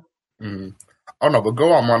really, so. Oh no, but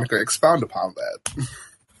go on, Monica. Expound upon that.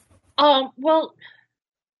 Well,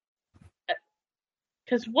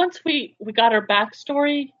 because once we got her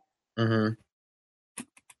backstory, it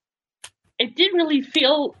didn't really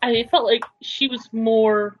feel. I felt like she was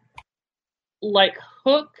more like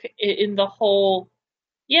Hook in the whole.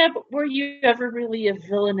 Yeah, but were you ever really a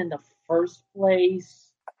villain in the first place?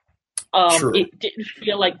 True. It didn't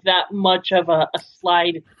feel like that much of a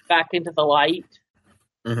slide back into the light.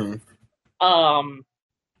 And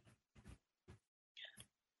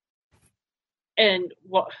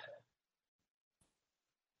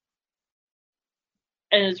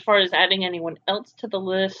as far as adding anyone else to the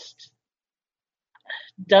list,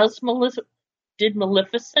 did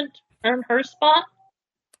Maleficent earn her spot?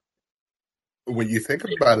 When you think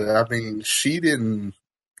about it, I mean, she didn't.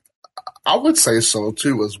 I would say so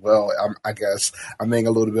too as well. I guess I'm being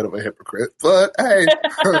a little bit of a hypocrite, but hey,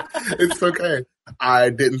 it's okay. I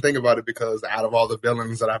didn't think about it because out of all the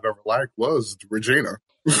villains that I've ever liked was Regina.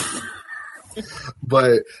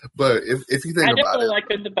 but if you think I about definitely it, like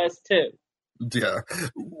her the best too. yeah.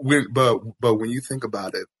 But when you think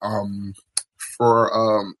about it,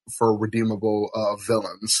 for redeemable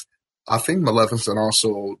villains, I think Maleficent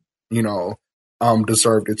also,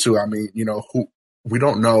 deserved it too. I mean, who we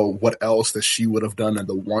don't know what else that she would have done in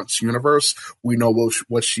the Once universe. We know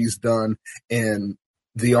what she's done in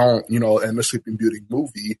in the Sleeping Beauty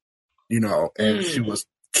movie, and she was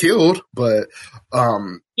killed, but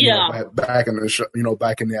back in the show,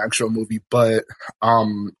 back in the actual movie. But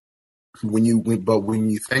when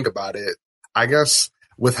you think about it, I guess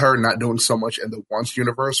with her not doing so much in the Once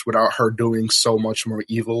universe, without her doing so much more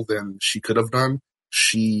evil than she could have done,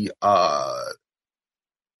 she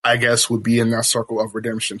I guess would be in that circle of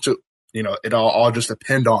redemption too. It all just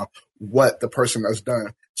depend on what the person has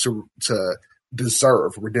done to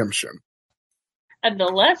deserve redemption. And the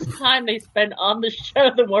less time they spend on the show,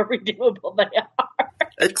 the more redeemable they are.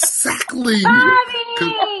 Exactly.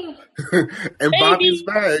 Bobby! And Bobby's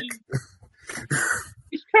back.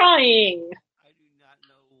 He's crying. I do not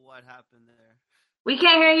know what happened there. We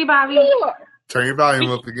can't hear you, Bobby. Turn your volume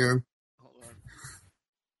up again. Hold on.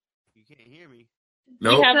 You can't hear me.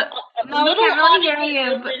 Nope. We have No, we can't really hear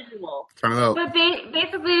you. But, visual. Turn it up. but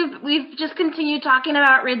basically, we've just continued talking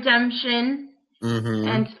about redemption Mm-hmm.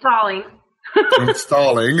 and stalling.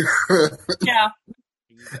 Installing. Yeah.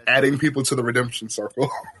 Adding people to the redemption circle.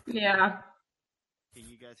 Yeah. Can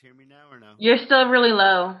you guys hear me now or no? You're still really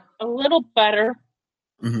low. A little better.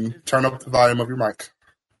 Mm-hmm. Turn up the volume of your mic.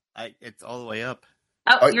 It's all the way up.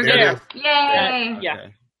 Oh, you're there good. Yay! Yeah.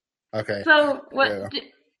 Okay. So what? Yeah.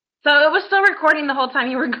 So it was still recording the whole time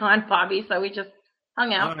you were gone, Bobby. So we just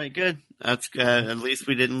hung out. All right, good. That's good. At least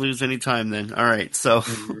we didn't lose any time then. All right, so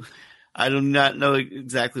I do not know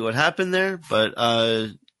exactly what happened there, but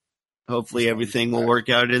hopefully everything will work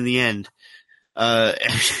out in the end. But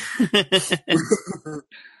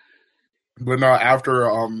no, after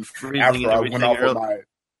I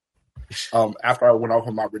went off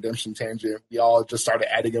on my redemption tangent, we all just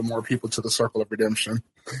started adding in more people to the circle of redemption.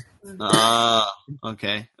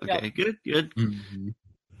 Okay, Yep. good. Mm-hmm.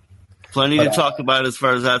 Plenty to talk about as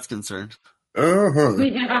far as that's concerned. Uh-huh.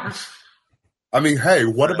 Yeah. I mean, hey,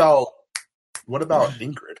 what about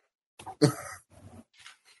Ingrid? Who?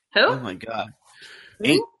 Oh my god.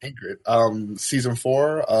 Ingrid. Season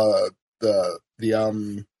 4, the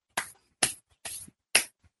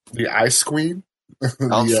Ice Queen.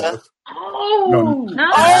 Elsa? Oh!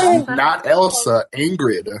 No. Not Elsa,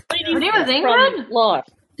 Ingrid. Her name was Ingrid? Lost.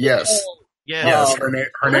 Yes. Yeah. Yes, her name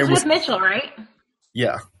Elizabeth was Mitchell, right?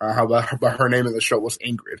 yeah. But her name in the show was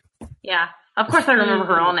Ingrid. Yeah. Of course I remember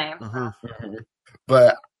her own name. Uh-huh.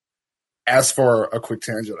 But as for a quick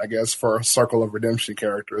tangent, I guess for a circle of redemption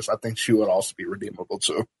characters, I think she would also be redeemable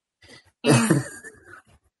too.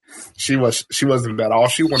 She wasn't bad. All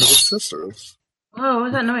she wanted was sisters. Whoa, what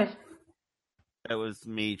was that noise? That was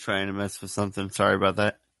me trying to mess with something. Sorry about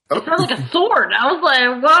that. It sounded like a sword. I was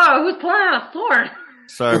like, whoa, who's pulling out a sword?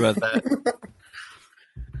 Sorry about that.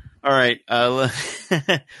 All right.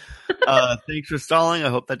 Thanks for stalling. I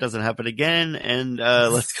hope that doesn't happen again. And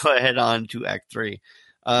let's go ahead on to Act 3.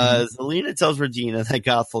 Zelena tells Regina that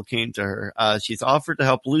Gothel came to her. She's offered to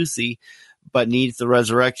help Lucy, but needs the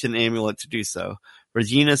resurrection amulet to do so.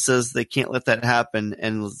 Regina says they can't let that happen,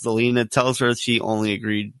 and Zelena tells her she only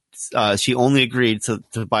agreed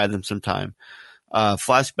to buy them some time.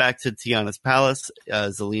 Flashback to Tiana's palace.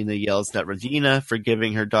 Zelena yells at Regina for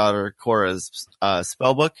giving her daughter Cora's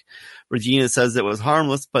spellbook. Regina says it was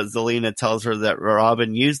harmless, but Zelena tells her that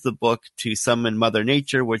Robin used the book to summon Mother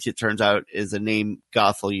Nature, which it turns out is a name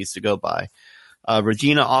Gothel used to go by.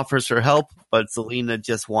 Regina offers her help, but Zelena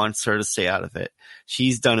just wants her to stay out of it.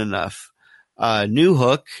 She's done enough.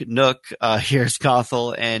 Nook hears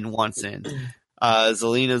Gothel and wants in.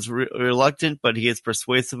 Zelena's reluctant, but he is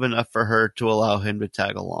persuasive enough for her to allow him to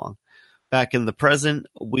tag along. Back in the present,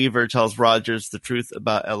 Weaver tells Rogers the truth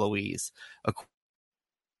about Eloise.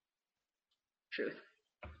 Truth.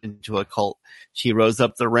 Into a cult. She rose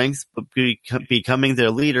up the ranks, but becoming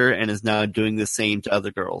their leader, and is now doing the same to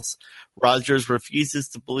other girls. Rogers refuses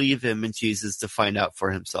to believe him and chooses to find out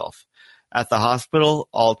for himself. At the hospital,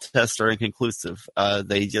 all tests are inconclusive.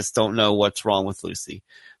 They just don't know what's wrong with Lucy.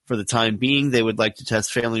 For the time being, they would like to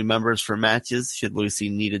test family members for matches should Lucy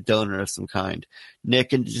need a donor of some kind.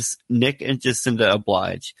 Nick and Jacinda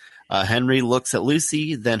oblige. Henry looks at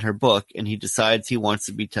Lucy, then her book, and he decides he wants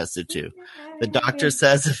to be tested too. The doctor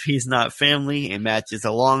says if he's not family, a match is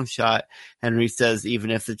a long shot. Henry says even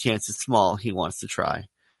if the chance is small, he wants to try.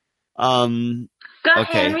 Go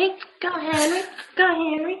Okay. Henry. Go Henry. Go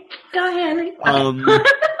Henry. Go Henry.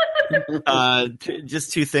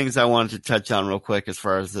 Just two things I wanted to touch on real quick as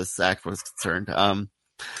far as this act was concerned.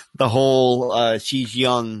 The whole she's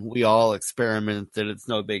young, we all experimented, it's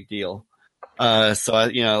no big deal. In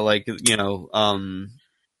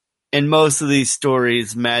most of these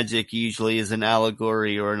stories, magic usually is an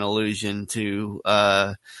allegory or an allusion to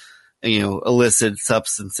illicit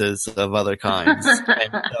substances of other kinds. And so,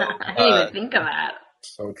 I didn't even think of that.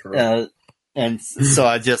 So true. and so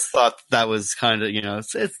I just thought that was kind of,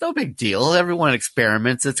 it's no big deal. Everyone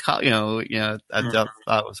experiments. It's, I thought it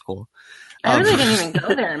was cool. I really didn't even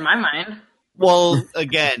go there in my mind. Well,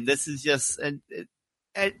 again, this is just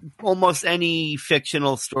almost any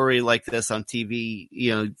fictional story like this on TV,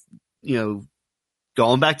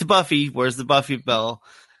 going back to Buffy, where's the Buffy bell?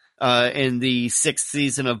 In the 6th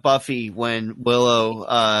season of Buffy, when Willow,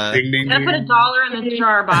 Ding, ding, Gotta put ding. $1 in the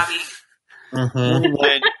jar, Bobby. Mhm.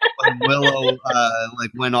 when Willow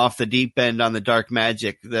went off the deep end on the dark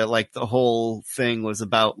magic, the whole thing was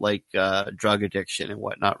about drug addiction and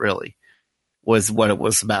whatnot. Really, was what it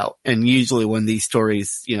was about. And usually, when these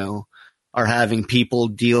stories, are having people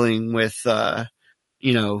dealing with,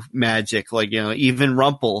 magic, even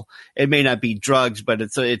Rumple, it may not be drugs, but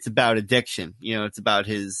it's about addiction. It's about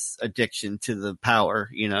his addiction to the power,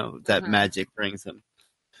 that magic brings him.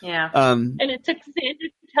 Yeah. And it took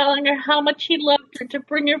Xander telling her how much he loved her to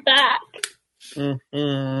bring her back.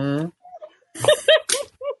 Mhm.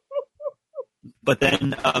 But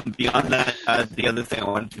then, beyond that, the other thing I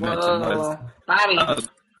wanted to mention was, Bobby,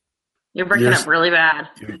 you're breaking Yes. up really bad.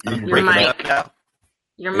 You Your break it mic. up. yeah.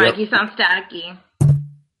 Your Yep. mic, you sound staticky.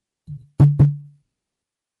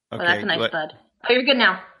 Oh, Okay, that's a nice what- bud. Oh, you're good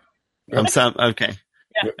now. okay.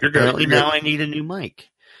 You're good. Apparently You're good. now I need a new mic.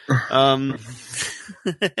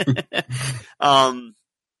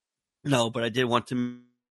 No, but I did want to.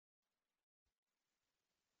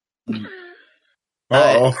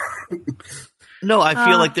 Uh-oh. No, I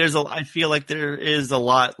feel like I feel like there is a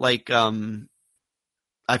lot I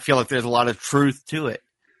feel like there's a lot of truth to it.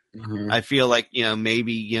 Mhm. I feel like,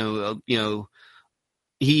 maybe,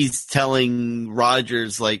 he's telling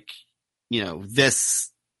Rogers this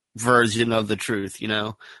version of the truth,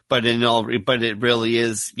 but but it really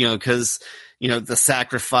is, because, the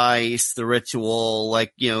sacrifice, the ritual,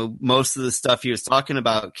 most of the stuff he was talking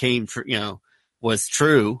about was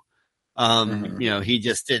true. He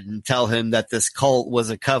just didn't tell him that this cult was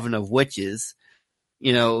a coven of witches,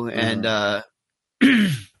 and,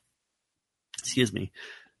 excuse me.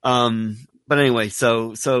 But anyway,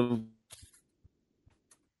 so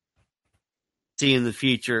see in the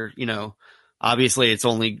future, obviously it's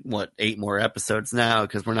only 8 more episodes now,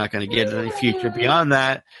 because we're not going to get any future beyond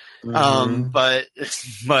that. Mhm. But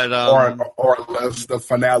or unless the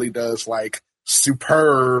finale does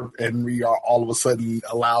superb and we are all of a sudden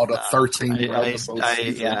allowed a 13 more episode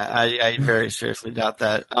season. I very seriously doubt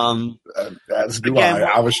that. That's do Again,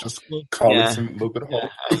 I was just calling yeah. some little bit of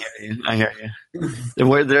hope. I hear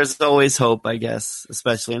you. There's always hope, I guess,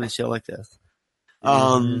 especially in a show like this. I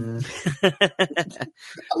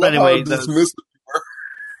love anyway, how dismissive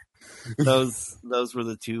you were. those were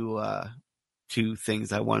the two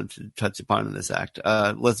things I wanted to touch upon in this act.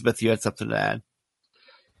 Elizabeth, you had something to add?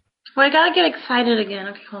 Well, I gotta get excited again.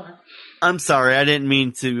 Okay, hold on. I'm sorry, I didn't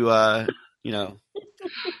mean to. I'm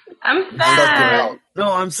Suck it sad. out.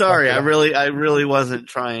 No, I'm sorry. Okay. I really wasn't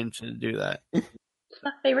trying to do that. It's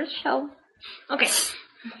my favorite show. Okay,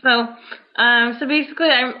 so basically,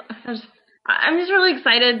 I'm just really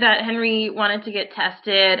excited that Henry wanted to get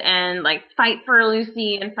tested and fight for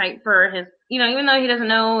Lucy and fight for his, even though he doesn't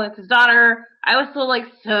know it's his daughter, I was still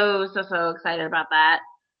so excited about that.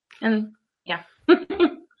 And yeah.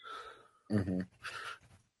 Mhm.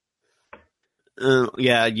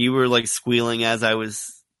 Yeah, you were squealing as I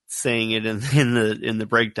was saying it in the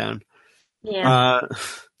breakdown. Yeah.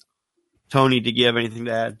 Tony, did you have anything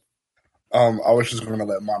to add? I was just going to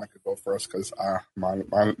let Monica go first because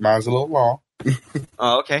mine's a little long.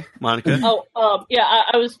 Oh, okay, Monica. Yeah,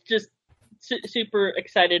 I was just super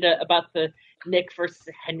excited about the Nick versus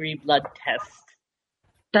Henry blood test.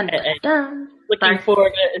 Dun, dun, dun. Looking Sorry.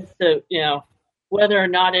 forward to whether or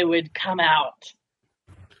not it would come out.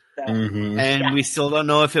 So, Mhm. And we still don't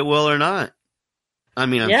know if it will or not. I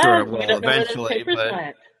mean, I'm sure it we will don't know where those eventually, papers but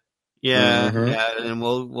went. yeah, Mhm. yeah, and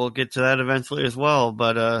we'll get to that eventually as well.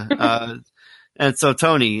 But and so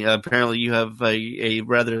Tony, apparently you have a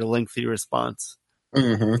rather lengthy response.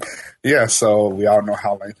 hmm Yeah, so we all know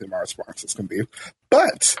how lengthy my responses can be.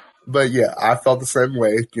 But yeah, I felt the same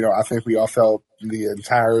way. I think we all felt the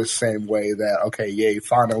entire same way that, okay, yay,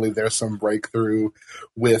 finally there's some breakthrough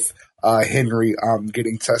with Henry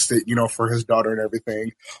getting tested, for his daughter and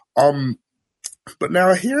everything. Um, but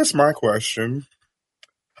now here's my question.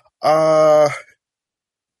 Uh,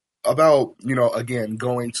 about, again,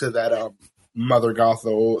 going to that Mother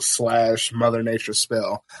Gothel / Mother Nature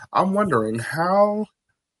spell. I'm wondering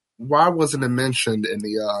why wasn't it mentioned in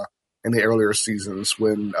the earlier seasons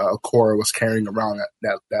when Korra was carrying around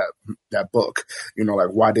that book? Like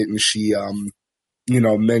why didn't she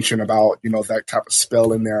mention about that type of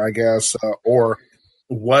spell in there? I guess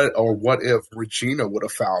what if Regina would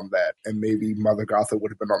have found that and maybe Mother Gothel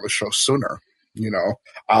would have been on the show sooner? I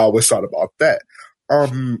always thought about that.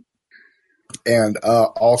 Um, and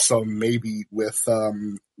also maybe with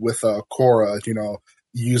Korra,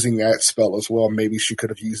 using that spell as well. Maybe she could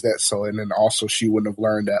have used that. So, and then also she wouldn't have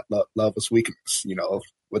learned that love is weakness,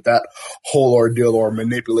 with that whole ordeal or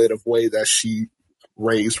manipulative way that she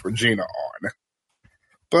raised Regina on.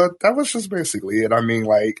 But that was just basically it. I mean,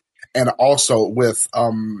 like, and also with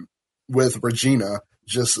Regina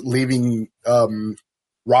just leaving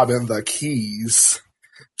Robin the keys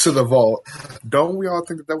to the vault. Don't we all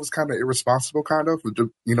think that was kind of irresponsible, kind of,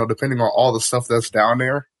 depending on all the stuff that's down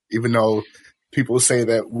there, even though people say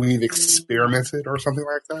that we've experimented or something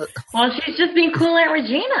like that? Well, she's just being cool at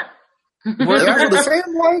Regina. Well, that's what it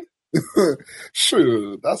seemed like.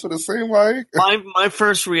 Shoot, that's what it seemed like. My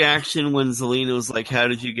first reaction when Zelina was like, "How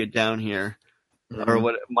did you get down here?" Or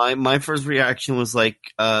what? My first reaction was like,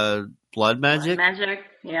 "Blood magic." Blood magic,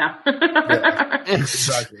 yeah. Yeah,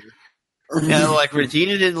 exactly. Yeah, like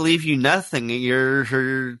Regina didn't leave you nothing. You're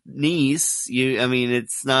her niece.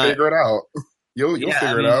 It's not. Figure it out. You'll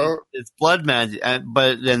figure it out. It's blood magic, and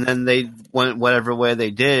then they went whatever way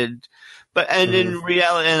they did. But in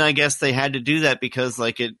reality, and I guess they had to do that because,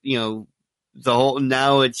 like, the whole,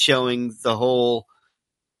 now it's showing the whole,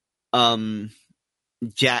 Kelly.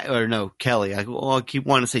 I keep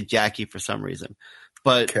wanting to say Jackie for some reason.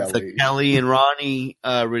 But the Kelly and Ronnie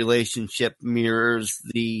relationship mirrors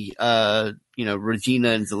the Regina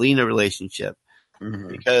and Zelina relationship,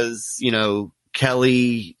 because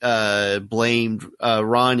Kelly blamed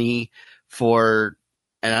Ronnie for,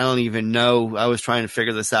 and I don't even know. I was trying to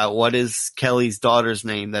figure this out. What is Kelly's daughter's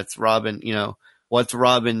name? That's Robin. What's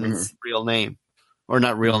Robin's real name, or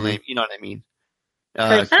not real name? You know what I mean?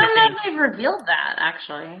 I don't know if they've revealed that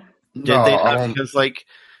actually. Did they not?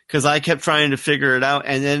 Because I kept trying to figure it out,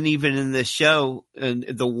 and then even in this show, and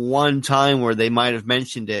the one time where they might have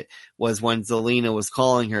mentioned it was when Zelina was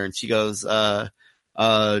calling her, and she goes, "Darling,"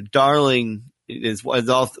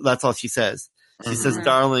 that's all she says. She says,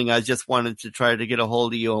 "Darling, I just wanted to try to get a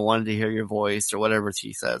hold of you. I wanted to hear your voice," or whatever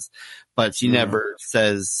she says, but she never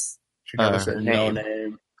says. She never said name. No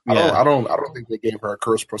name. Yeah. I don't think they gave her a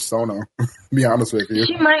cursed persona. To be honest with you,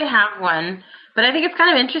 she might have one. But I think it's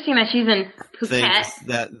kind of interesting that she's in Phuket. Things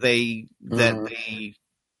that they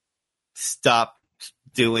stopped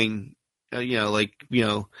doing, I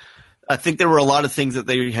think there were a lot of things that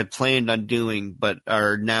they had planned on doing, but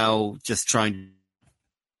are now just trying.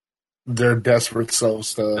 They're desperate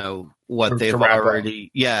souls to what they've already,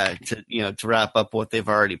 to wrap up what they've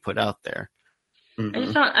already put out there. I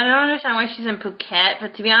don't understand why she's in Phuket,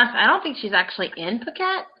 but to be honest, I don't think she's actually in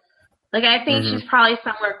Phuket. Like, I think she's probably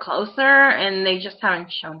somewhere closer, and they just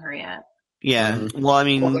haven't shown her yet. Yeah, well, I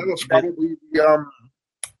mean... Well, that was probably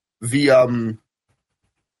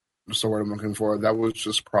what's the word I'm looking for? That was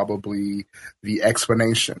just probably the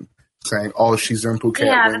explanation, saying, "Oh, she's in Phuket."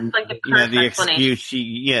 Yeah, that's like the curse the explanation.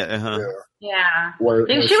 excuse. Yeah. Where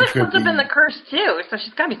she was swept up in the curse, too, so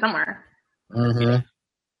she's got to be somewhere.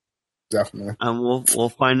 Definitely. We'll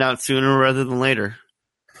find out sooner rather than later.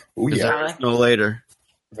 Oh, yeah. There's no later.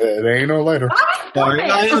 There ain't no later.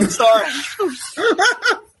 I'm sorry.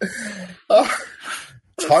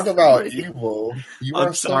 Talk about evil.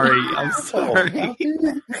 I'm sorry. I'm sorry.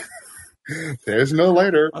 There's no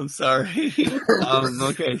later. I'm sorry.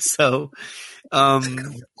 Okay, so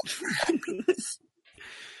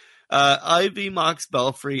Ivy mocks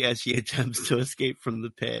Belfry as she attempts to escape from the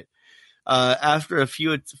pit. After a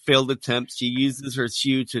few failed attempts, she uses her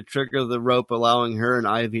shoe to trigger the rope, allowing her and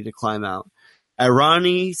Ivy to climb out. At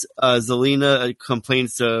Ronnie's, Zelina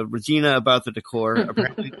complains to Regina about the decor.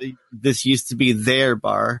 Apparently, this used to be their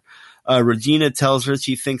bar. Regina tells her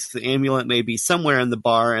she thinks the amulet may be somewhere in the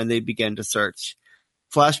bar, and they begin to search.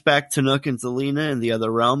 Flashback to Nook and Zelina in the other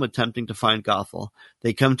realm attempting to find Gothel.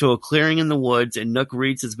 They come to a clearing in the woods, and Nook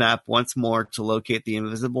reads his map once more to locate the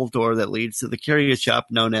invisible door that leads to the curio shop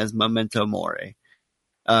known as Memento Mori.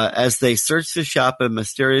 As they search the shop, a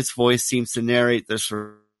mysterious voice seems to narrate their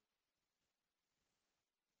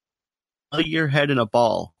your head in a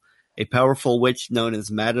ball, a powerful witch known as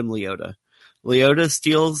Madame Leota. Leota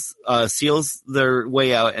seals their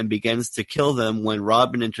way out and begins to kill them when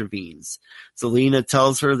Robin intervenes. Zelena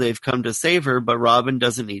tells her they've come to save her, but Robin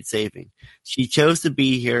doesn't need saving. She chose to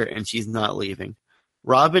be here, and she's not leaving.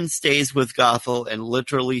 Robin stays with Gothel and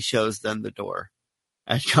literally shows them the door.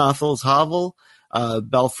 At Gothel's hovel,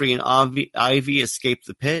 Belfry and Ivy escape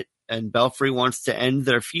the pit, and Belfry wants to end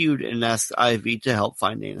their feud and asks Ivy to help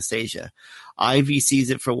find Anastasia. Ivy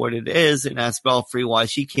sees it for what it is and asks Belfry why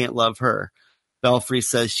she can't love her. Belfry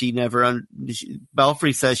says she never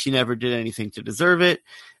did anything to deserve it.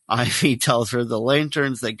 Ivy tells her the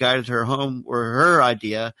lanterns that guided her home were her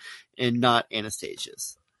idea and not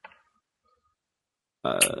Anastasia's.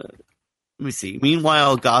 Let me see.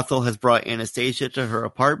 Meanwhile, Gothel has brought Anastasia to her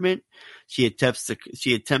apartment. She attempts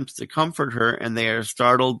to comfort her, and they are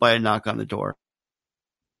startled by a knock on the door.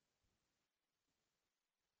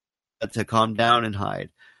 To calm down and hide.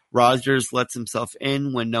 Rogers lets himself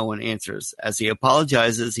in when no one answers. As he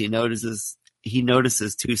apologizes, he notices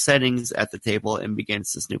two settings at the table and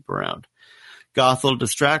begins to snoop around. Gothel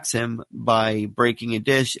distracts him by breaking a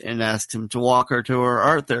dish and asks him to walk her to her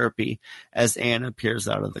art therapy as Anne appears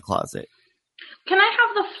out of the closet. Can I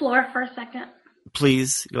have the floor for a second?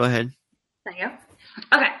 Please, go ahead. Thank you.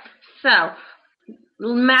 Okay, so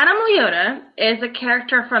Madame Leota is a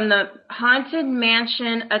character from the Haunted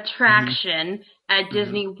Mansion attraction at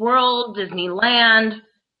Disney World, Disneyland,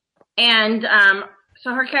 and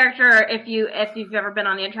so her character, if you've ever been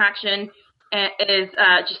on the attraction, is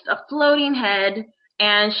just a floating head,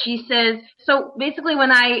 and she says, so basically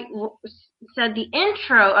when I said the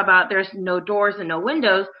intro about there's no doors and no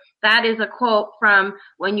windows, that is a quote from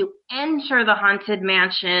when you enter the Haunted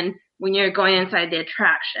Mansion when you're going inside the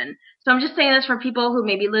attraction. So I'm just saying this for people who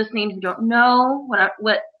may be listening who don't know what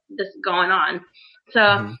this is going on.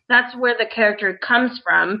 So that's where the character comes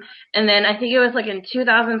from. And then I think it was like in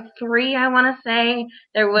 2003, I want to say,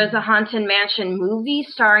 there was a Haunted Mansion movie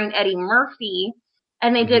starring Eddie Murphy,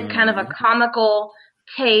 and they did kind of a comical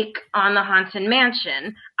take on the Haunted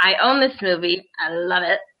Mansion. I own this movie. I love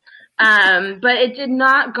it. But it did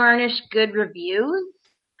not garnish good reviews.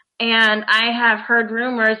 And I have heard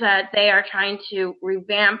rumors that they are trying to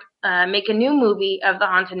revamp, make a new movie of the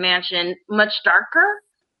Haunted Mansion, much darker.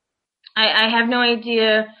 I have no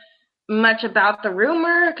idea much about the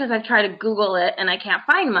rumor because I've tried to Google it and I can't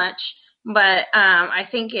find much. But I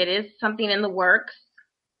think it is something in the works,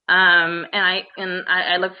 and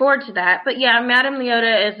I look forward to that. But yeah, Madame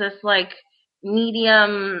Leota is this like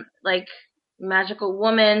medium, like magical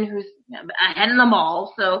woman who's ahead in the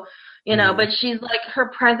ball. So but she's like, her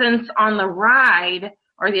presence on the ride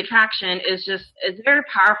or the attraction is a very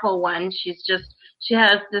powerful one. She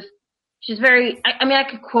has this. She's very, I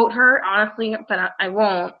could quote her, honestly, but I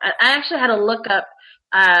won't. I actually had to look up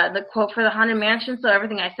the quote for the Haunted Mansion, so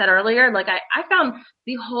everything I said earlier, like, I found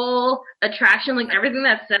the whole attraction, like, everything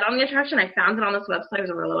that's said on the attraction, I found it on this website. It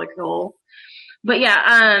was really, like, cool. But,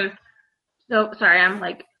 yeah, so, sorry, I'm,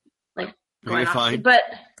 like, going off. Fine. But,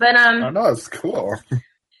 I know, it's cool.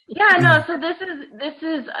 Yeah, no, so this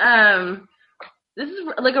is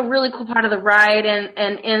like a really cool part of the ride, and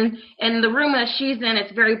in the room that she's in,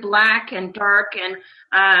 it's very black and dark, and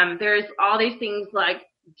there's all these things like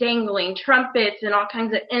dangling trumpets and all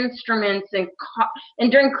kinds of instruments, and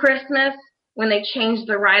during Christmas when they change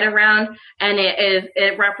the ride around, and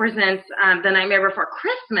it represents the Nightmare Before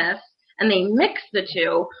Christmas, and they mix the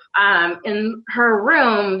two. In her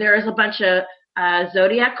room, there is a bunch of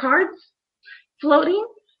zodiac cards floating.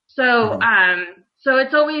 So, so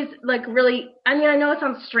it's always like really, I know it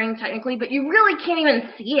sounds strange technically, but you really can't even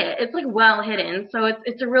see it. It's like well hidden. So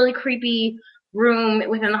it's a really creepy room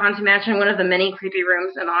within the Haunted Mansion, one of the many creepy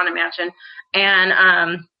rooms in the Haunted Mansion.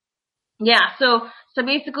 And, yeah, so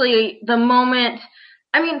basically the moment,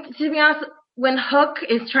 to be honest, when Hook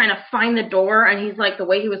is trying to find the door and he's like the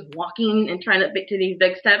way he was walking and trying to get to these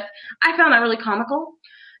big steps, I found that really comical.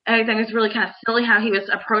 I think it's really kind of silly how he was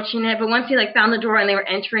approaching it. But once he found the door and they were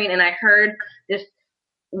entering and I heard this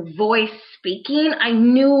voice speaking, I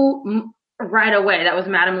knew right away that was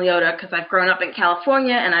Madame Leota because I've grown up in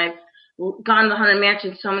California and I've gone to the Haunted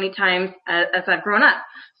Mansion so many times as I've grown up.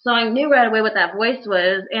 So I knew right away what that voice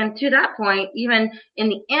was. And to that point, even in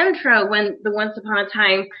the intro, when the Once Upon a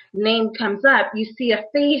Time name comes up, you see a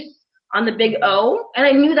face on the big O, and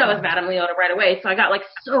I knew that was Madame Leota right away. So I got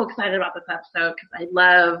so excited about this episode because I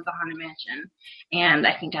love the Haunted Mansion, and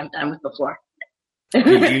I think I'm done with the floor.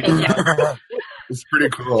 It's pretty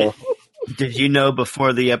cool. Did you know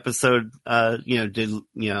before the episode? You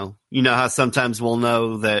know how sometimes we'll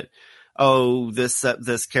know that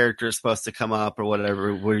this character is supposed to come up or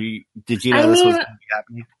whatever. Did you know this was going to be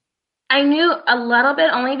happening? I knew a little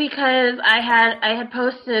bit only because I had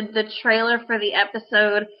posted the trailer for the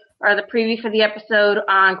episode or the preview for the episode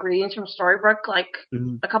on Greetings from Storybrooke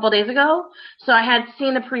a couple days ago. So I had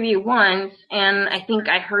seen the preview once, and I think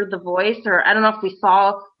I heard the voice, or I don't know if we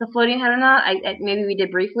saw the floating head or not. Maybe we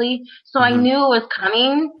did briefly. So I knew it was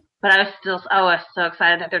coming, but I was so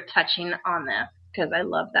excited that they're touching on this because I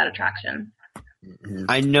love that attraction.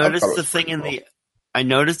 I noticed the thing in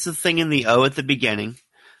the O at the beginning,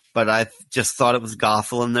 but I just thought it was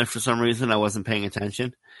Gothel in there for some reason. I wasn't paying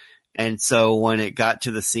attention. And so when it got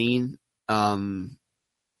to the scene, I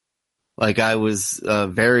was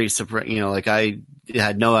very surprised, I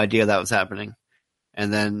had no idea that was happening.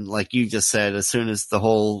 And then, like you just said, as soon as the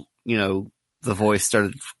whole, the voice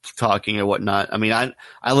started talking or whatnot, I mean, I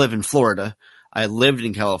live in Florida. I lived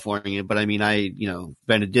in California, but I mean,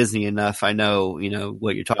 been to Disney enough. I know,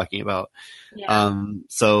 what you're talking about. Yeah.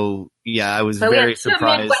 I was very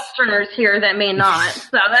surprised. We have two Midwesterners here that may not,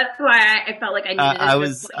 so that's why I felt like I needed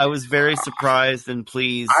I was very surprised and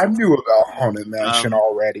pleased. I knew about Haunted Mansion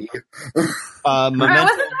already. I wasn't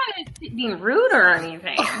trying to be rude or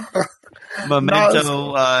anything.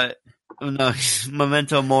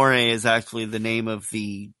 Memento Mori is actually the name of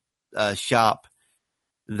the shop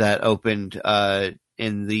that opened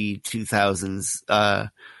in the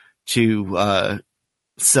 2000s to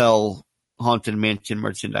sell Haunted Mansion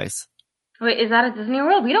merchandise. Wait, is that at Disney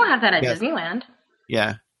World? We don't have that at Disneyland.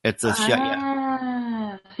 Yeah, it's a shop.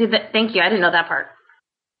 Yeah. Thank you. I didn't know that part.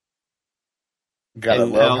 Gotta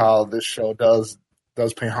love how this show does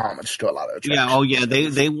pay homage to a lot of attractions. Yeah. Oh yeah.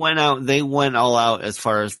 They went all out as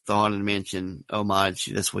far as the Haunted Mansion homage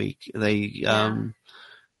this week.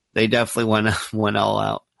 They definitely went all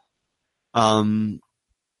out.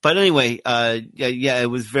 But anyway, it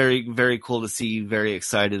was very, very cool to see you very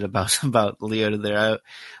excited about Leota there.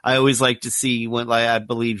 I always like to see when, I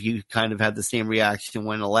believe you kind of had the same reaction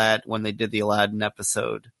when they did the Aladdin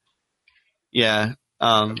episode. Yeah.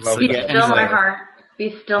 Be still my heart.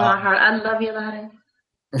 Be still my heart. I love you, Aladdin.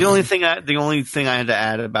 The only thing I had to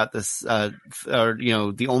add about this,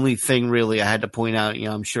 the only thing really I had to point out,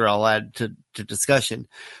 I'm sure I'll add to discussion,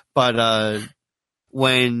 but,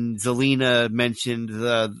 when Zelina mentioned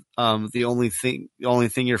the only thing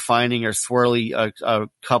you're finding are a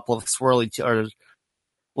couple of swirly,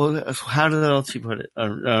 how did she put it?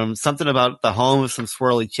 Something about the home of some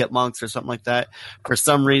swirly chipmunks or something like that. For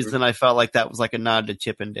some reason, I felt like that was like a nod to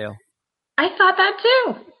Chip and Dale. I thought that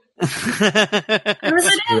too. I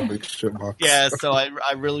really did. Yeah, so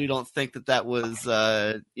I really don't think that was,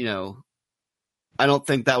 I don't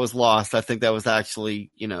think that was lost. I think that was actually,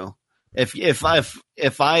 if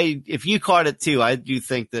you caught it too, I do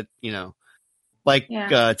think that,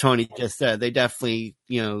 Tony just said, they definitely,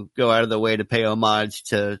 go out of the way to pay homage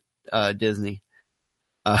to Disney.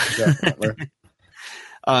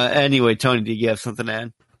 Anyway, Tony, do you have something to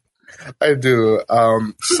add? I do.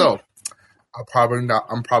 So I'm probably not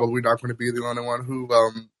going to be the only one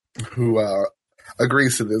who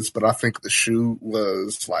agrees to this, but I think the shoe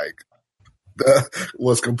was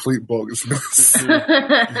was complete bogusness.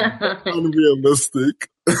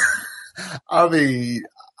 Unrealistic. I mean,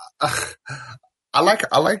 I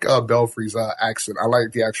like Belfry's accent. I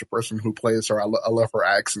like the actual person who plays her. I love her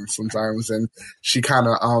accent sometimes, and she kind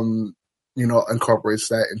of incorporates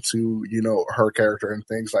that into her character and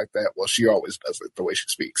things like that. Well, she always does it the way she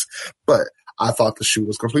speaks, but I thought the shoe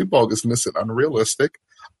was complete bogusness and unrealistic.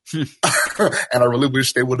 And I really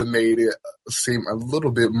wish they would have made it seem a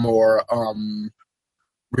little bit more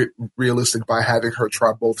realistic by having her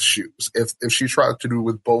try both shoes. If she tried to do it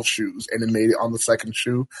with both shoes and then made it on the second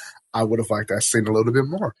shoe, I would have liked that scene a little bit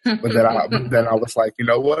more. But then I was like, you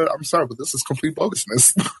know what? I'm sorry, but this is complete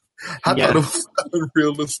bogusness. I thought it was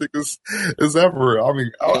unrealistic as ever. I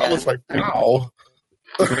mean, I was like, wow.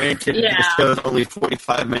 Granted, the show's only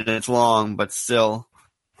 45 minutes long, but still.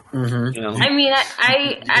 I mean,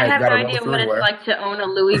 I have no idea what it's like to own a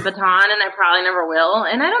Louis Vuitton, and I probably never will.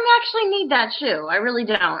 And I don't actually need that shoe. I really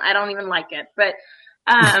don't. I don't even like it. But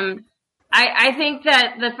I think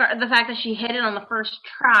that the fact that she hit it on the first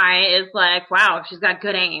try is like, wow, she's got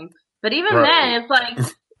good aim. But even then, it's like,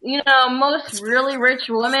 most really rich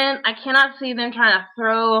women, I cannot see them trying to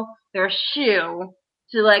throw their shoe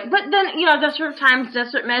to but then, desperate times,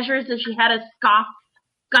 desperate measures, if she had a scuff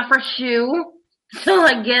her shoe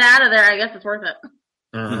to get out of there, I guess it's worth it.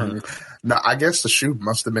 Now, I guess the shoe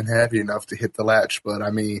must have been heavy enough to hit the latch, but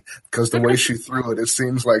I mean, because the way she threw it, it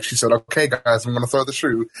seems like she said, "Okay, guys, I'm going to throw the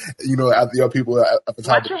shoe." At the people at the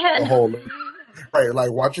top Watch your of the head. hole, right?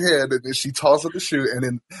 Like, watch your head, and then she tosses the shoe, and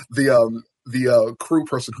then the crew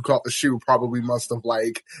person who caught the shoe probably must have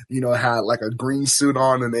had like a green suit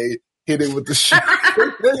on, and they hit it with the shoe.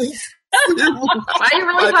 Why you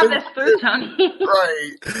really have this food, Tony?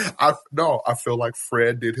 Right. I feel like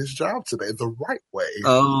Fred did his job today the right way.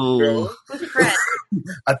 Oh. Who's Fred?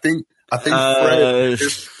 I think Fred Wait,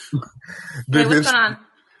 did what's his. going on?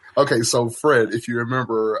 Okay, so Fred, if you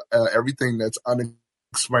remember, everything that's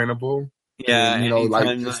unexplainable. Yeah,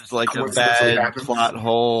 anytime there's like a coincidentally bad happens. plot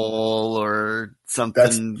hole or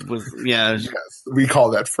something Yes, we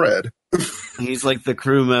call that Fred. he's like the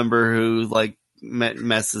crew member who like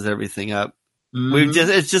messes everything up.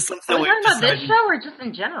 It's just something Are we we've talking about this decided- show or just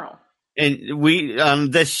in general? And we on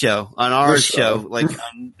this show, on our This show, show. like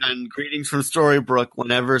on Greetings from Storybrooke,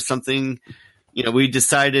 whenever something, we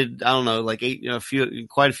decided, I don't know, like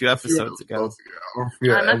quite a few episodes ago.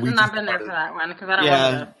 Yeah, I must and we have not just been there for started- that one because I don't Yeah.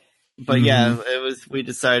 remember. But yeah, we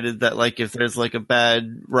decided that like if there's like a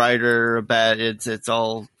bad writer, it's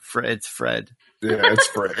all it's Fred. Yeah, it's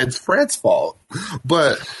Fred. It's Fred's fault.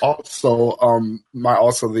 But also,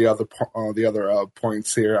 the other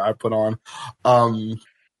points here I put on.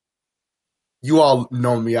 You all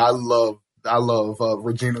know me. I love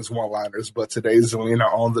Regina's one-liners, but today's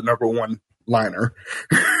Zelina on the number one liner.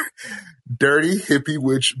 Dirty hippie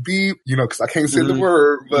witch beep, because I can't say the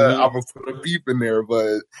word, but I'm gonna put a beep in there.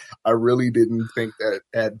 But I really didn't think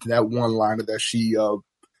that one liner that she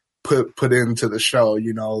put into the show,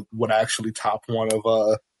 would actually top one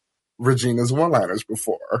of Regina's one-liners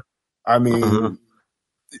before. I mean,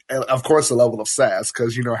 and of course, the level of sass,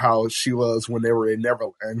 because you know how she was when they were in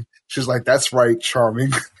Neverland. She's like, "That's right,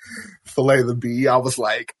 charming, fillet the bee." I was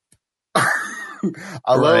like,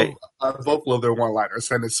 I both love their one-liners,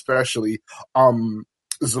 and especially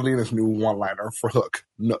Zelina's new one-liner for Hook,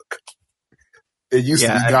 Nook. It used to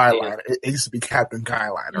be Guyliner. It used to be Captain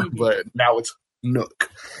Guyliner, but now it's Nook.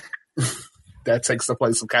 That takes the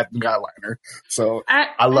place of Captain Guyliner. So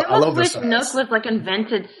I love this. I wish Nook was like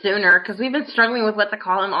invented sooner because we've been struggling with what to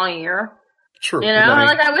call him all year. True.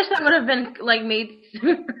 I wish that would have been like made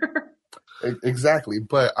sooner. Exactly,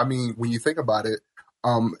 but I mean, when you think about it,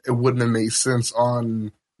 it wouldn't have made sense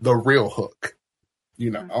on the real Hook,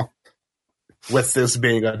 with this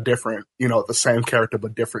being a different, the same character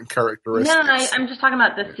but different characteristics. No, I'm just talking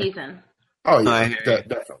about this season. Oh yeah,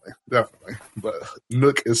 definitely. But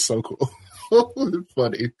Nook is so cool, it's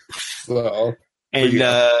funny. So,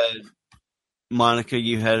 and Monica,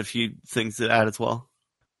 you had a few things to add as well.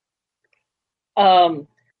 The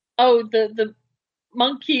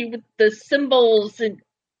monkey with the symbols, and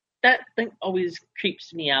that thing always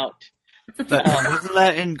creeps me out. Wasn't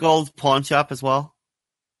that in Gold's pawn shop as well?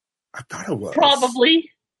 I thought it was Probably.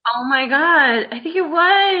 Oh my god, I think it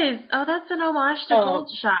was. Oh, that's an homage to Gold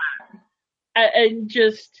Shot. And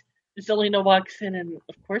just Zelina walks in, and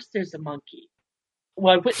of course there's a monkey.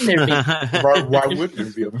 Why wouldn't there be? Why wouldn't there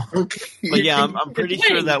be a monkey? But yeah, I'm pretty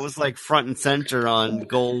sure that was like front and center on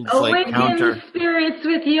Gold's Awaken counter. the spirits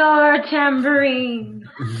with your tambourine.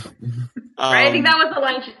 Right? I think that was the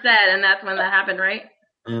line she said, and that's when that happened, right?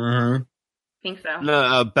 Mm-hmm. I think so.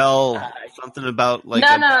 No, a bell. Something about like.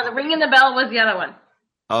 No, the ringing the bell was the other one.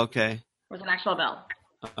 Okay. It was an actual bell.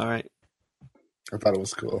 All right. I thought it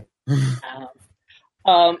was cool.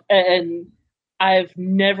 And I've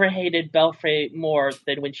never hated Belfry more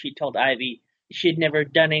than when she told Ivy she had never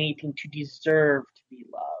done anything to deserve to be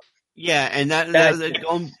loved. Yeah, and that hated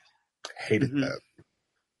that.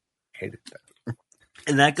 Hated that.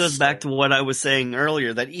 And that goes back to what I was saying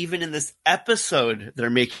earlier, that even in this episode, they're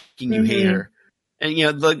making you hate her. And,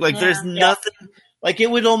 there's nothing, it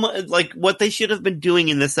would almost, what they should have been doing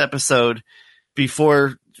in this episode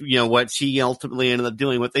before, what she ultimately ended up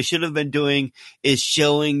doing, what they should have been doing is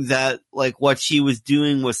showing that, what she was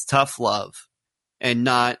doing was tough love and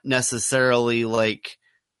not necessarily,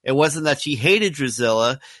 it wasn't that she hated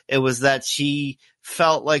Drusilla, it was that she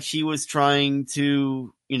felt like she was trying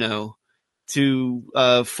to,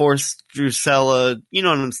 to force Drusilla, you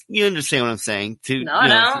understand what I'm saying?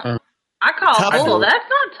 No. I call bull. That's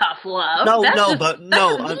not tough love. The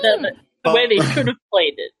way they should have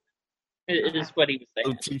played it is what he was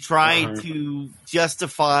saying. To try to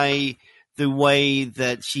justify the way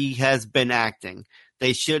that she has been acting.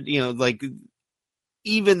 They should, even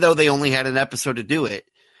though they only had an episode to do it,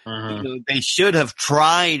 they should have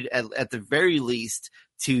tried at the very least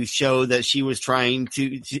to show that she was trying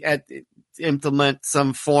to implement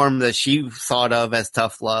some form that she thought of as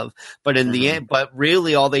tough love. But in the end, but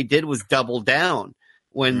really all they did was double down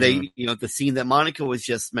when they, the scene that Monica was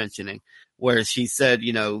just mentioning, where she said,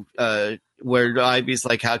 where Ivy's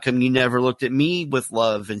like, how come you never looked at me with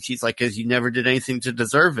love? And she's like, because you never did anything to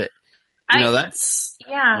deserve it. That's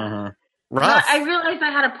rough. But I realized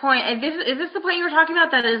I had a point. Is this the point you were talking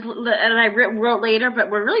about that I wrote later, but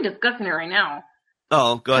we're really discussing it right now?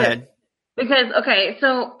 Oh, go ahead. Because, okay,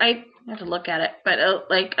 so I have to look at it, but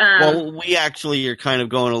well, we actually are kind of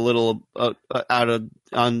going a little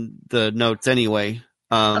on the notes anyway.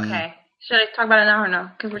 Okay. Should I talk about it now or no?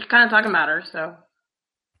 Because we're kind of talking about her, so.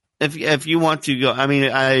 If you want to go, I mean,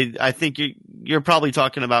 I think you're probably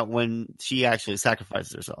talking about when she actually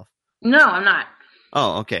sacrifices herself. No, I'm not.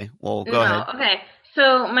 Oh, okay. Well, go ahead. Okay.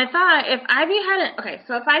 So my thought, if Ivy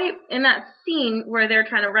in that scene where they're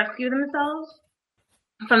trying to rescue themselves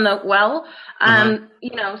from the well,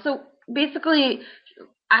 so basically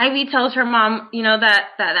Ivy tells her mom,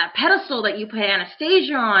 that pedestal that you put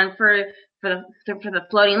Anastasia on for the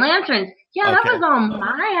floating lanterns. Yeah, that was all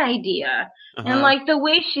my idea. And like the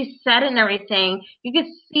way she said it and everything, you could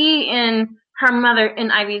see in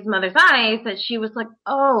Ivy's mother's eyes that she was like,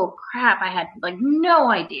 oh crap, I had like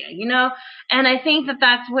no idea, And I think that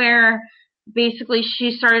that's where basically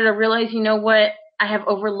she started to realize, what, I have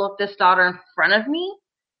overlooked this daughter in front of me.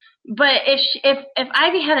 But if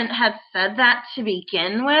Ivy hadn't had said that to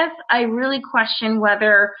begin with, I really question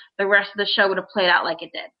whether the rest of the show would have played out like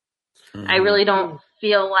it did. I really don't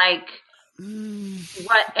feel like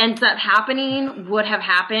what ends up happening would have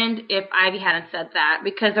happened if Ivy hadn't said that,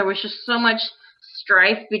 because there was just so much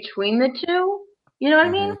strife between the two. You know what I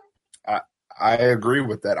mean? I agree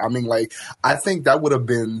with that. I mean, like, I think that would have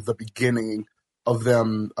been the beginning of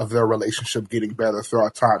their relationship getting better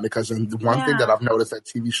throughout time, because one thing that I've noticed that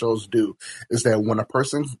TV shows do is that when a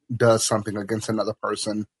person does something against another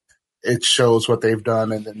person, it shows what they've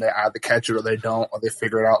done, and then they either catch it or they don't, or they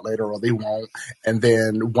figure it out later or they won't. And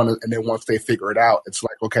then once they figure it out, it's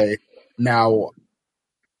like, okay, now,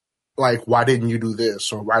 like, why didn't you do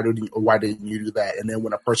this, or why didn't you do that? And then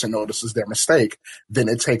when a person notices their mistake, then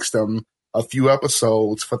it takes them a few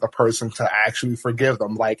episodes for the person to actually forgive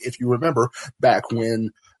them. Like, if you remember back when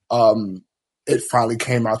it finally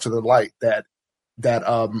came out to the light that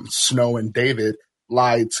Snow and David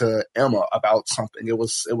lied to Emma about something. It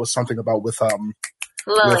was something about with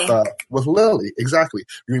Lily. Exactly.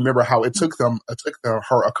 You remember how it took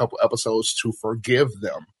her a couple episodes to forgive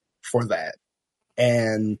them for that.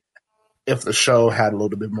 And if the show had a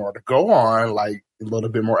little bit more to go on, like a little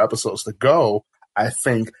bit more episodes to go, I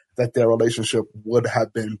think that their relationship would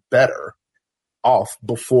have been better off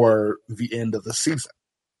before the end of the season,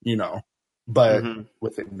 But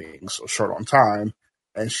with it being so short on time,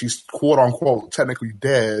 and she's quote unquote technically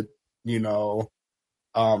dead, for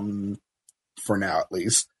now at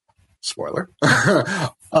least. Spoiler.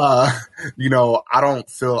 I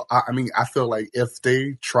feel like if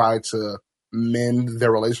they try to mend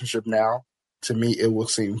their relationship now, to me it will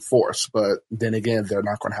seem forced. But then again, they're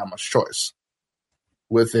not going to have much choice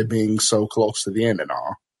with it being so close to the end and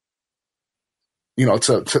all.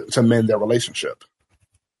 To mend their relationship.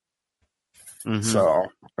 So,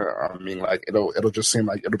 I mean, like, it'll just seem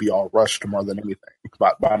like it'll be all rushed more than anything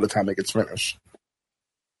by the time it gets finished.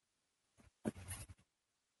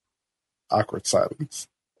 Awkward silence.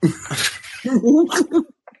 No,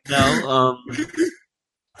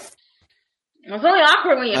 it's only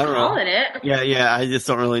awkward when you call it. Yeah, I just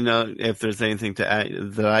don't really know if there's anything to add,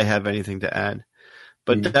 that I have anything to add.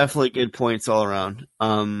 But definitely good points all around.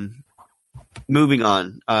 Moving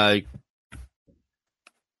on.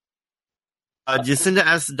 Jacinda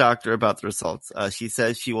asks the doctor about the results. She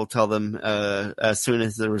says she will tell them as soon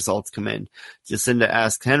as the results come in. Jacinda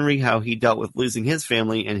asks Henry how he dealt with losing his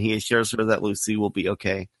family, and he assures her that Lucy will be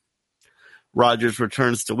okay. Rogers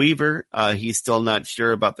returns to Weaver. He's still not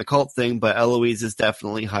sure about the cult thing, but Eloise is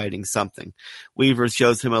definitely hiding something. Weaver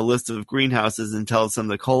shows him a list of greenhouses and tells him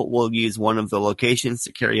the cult will use one of the locations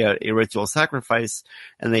to carry out a ritual sacrifice,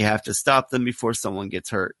 and they have to stop them before someone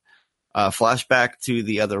gets hurt. Flashback to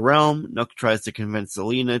the other realm. Nook tries to convince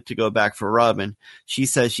Zelena to go back for Robin. She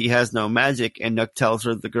says she has no magic, and Nook tells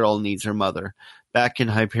her the girl needs her mother. Back in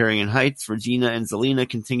Hyperion Heights, Regina and Zelena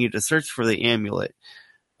continue to search for the amulet.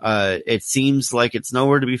 It seems like it's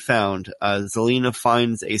nowhere to be found. Zelena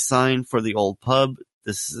finds a sign for the old pub.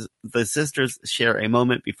 The sisters share a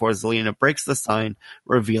moment before Zelena breaks the sign,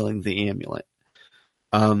 revealing the amulet.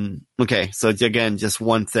 Okay, so again, just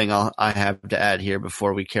one thing I have to add here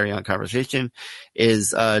before we carry on conversation is,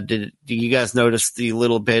 do you guys notice the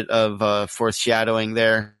little bit of foreshadowing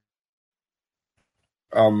there?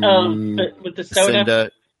 With the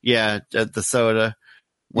soda. Cinda, the soda.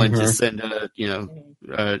 When Mhm.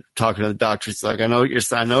 Jacinda, talking to the doctor, she's like, I know what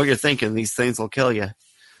you're thinking. These things will kill you.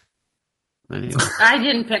 Anyway. I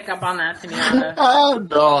didn't pick up on that, to be honest.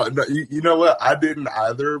 No. You know what? I didn't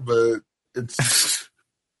either, but it's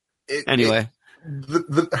Anyway.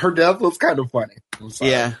 Her death was kind of funny. I'm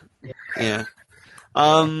sorry. Yeah.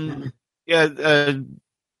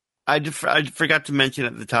 I forgot to mention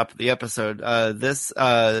at the top of the episode. This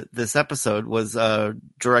episode was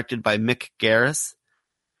directed by Mick Garris.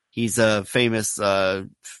 He's a famous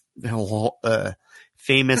horror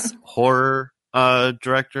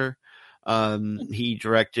director. He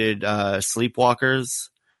directed Sleepwalkers,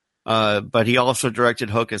 but he also directed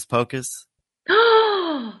Hocus Pocus.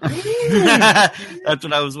 That's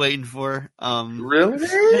what I was waiting for.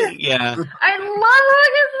 Really? Yeah. I love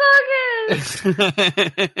Hocus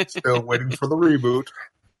Pocus! Still waiting for the reboot.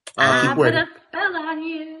 I Keep put waiting. a spell on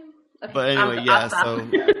you. Okay, But anyway, I'll stop.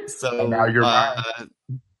 so Now you're right.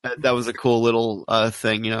 that was a cool little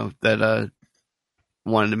thing, that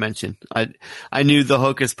wanted to mention. I knew the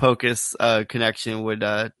Hocus Pocus connection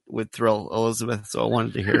would thrill Elizabeth, so I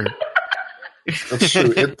wanted to hear. That's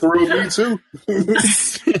true. It thrilled me too.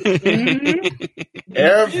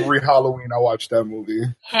 Every Halloween I watch that movie.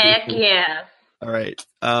 Heck yeah. All right.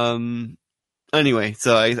 Anyway,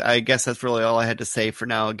 so I guess that's really all I had to say for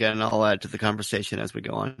now. Again, I'll add to the conversation as we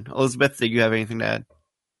go on. Elizabeth, do you have anything to add?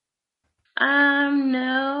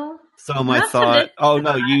 No. So my Nothing thought. to- Oh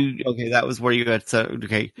no, that was where you got. So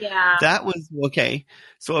okay, Yeah. that was okay.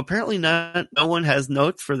 So apparently, no one has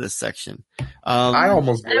notes for this section. I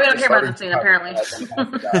almost did. We don't care about this Starting scene, apparently.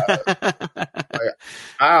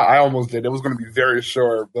 I almost did. It was going to be very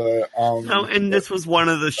short, but No, and this was one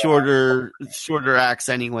of the shorter acts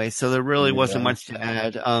anyway, so there really wasn't much to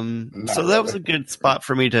add. So that was a good spot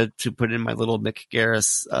for me to put in my little Mick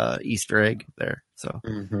Garris Easter egg there. So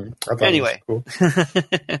anyway, it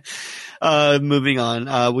was cool. moving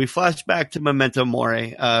on, we flash back to Memento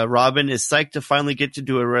Mori. Robin is psyched to finally get to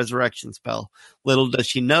do a resurrection spell. Little does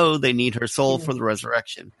she know they need her soul for the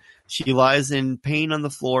resurrection. She lies in pain on the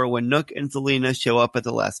floor when Nook and Zelena show up at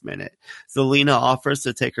the last minute. Zelena offers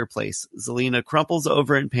to take her place. Zelena crumples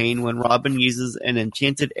over in pain when Robin uses an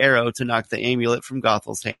enchanted arrow to knock the amulet from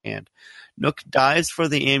Gothel's hand. Nook dives for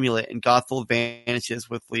the amulet and Gothel vanishes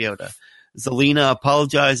with Leota. Zelena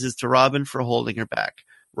apologizes to Robin for holding her back.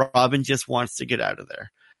 Robin just wants to get out of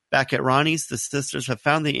there. Back at Ronnie's, the sisters have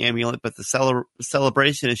found the amulet, but the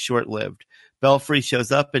celebration is short-lived. Belfry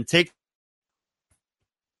shows up and takes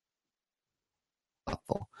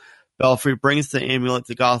Gothel. Belfry brings the amulet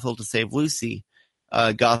to Gothel to save Lucy.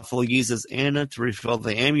 Gothel uses Anna to refill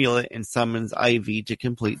the amulet and summons Ivy to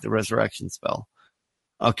complete the resurrection spell.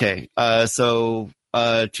 Okay, so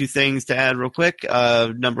two things to add real quick.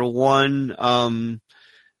 Number one,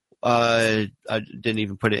 I didn't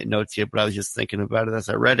even put it in notes yet, but I was just thinking about it as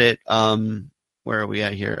I read it. Where are we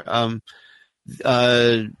at here?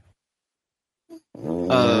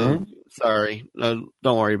 Sorry, don't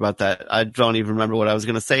worry about that. I don't even remember what I was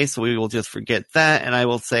going to say, so we will just forget that. And I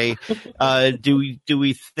will say, do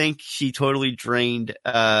we think she totally drained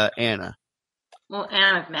Anna? Well,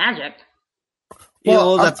 Anna's magic.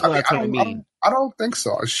 That's what I mean. I don't think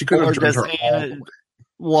so. She could have drained her all the way.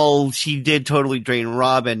 Well, she did totally drain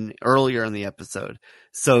Robin earlier in the episode.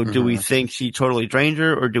 So do we think she totally drained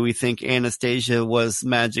her, or do we think Anastasia was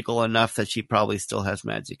magical enough that she probably still has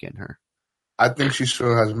magic in her? I think she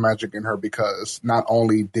still has magic in her because not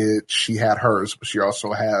only did she had hers, but she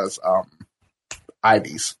also has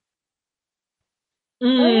Ivy's.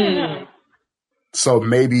 So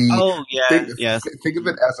maybe think of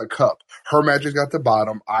it as a cup. Her magic's at the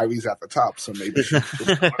bottom, Ivy's at the top. So maybe she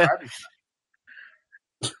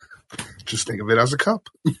just think of it as a cup.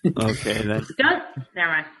 Okay, then.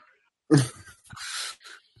 Never mind.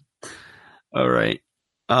 All right.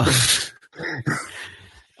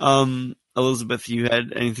 Elizabeth, you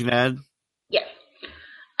had anything to add? Yes.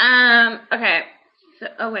 Okay.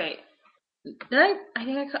 So, wait. I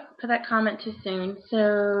think I put that comment too soon.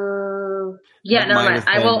 So yeah, no, right.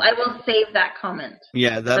 I will save that comment.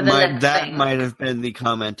 Yeah, that might have been the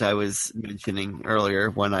comment I was mentioning earlier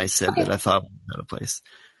when I said that I thought it was out of place.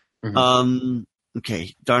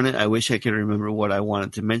 Okay, darn it! I wish I could remember what I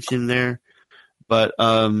wanted to mention there, but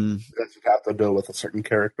does it have to do with a certain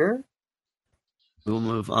character? We'll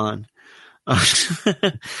move on.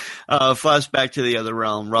 Flashback to the other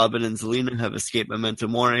realm. Robin and Zelena have escaped Memento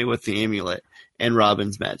Mori with the amulet and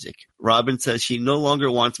Robin's magic. Robin says she no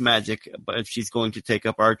longer wants magic, but she's going to take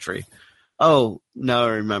up archery. Oh, no,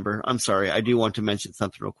 I remember. I'm sorry. I do want to mention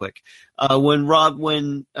something real quick.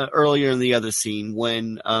 When earlier in the other scene,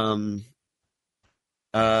 when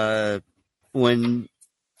Gothel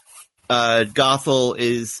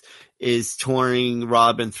is touring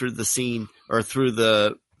Robin through the scene or through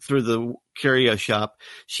the curio shop,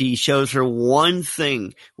 she shows her one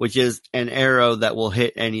thing, which is an arrow that will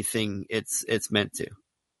hit anything it's meant to.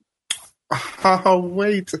 Oh,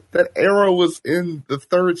 wait. That arrow was in the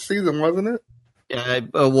third season, wasn't it?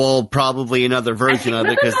 Well, probably another version of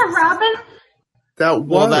it. Wasn't that Robin? That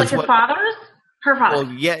was. That's Like her father's? Her father.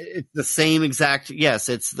 Well, yeah, it's the same exact. Yes,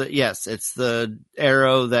 it's the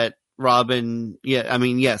arrow that Robin. Yeah, I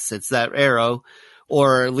mean, yes, it's that arrow,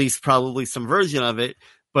 or at least probably some version of it.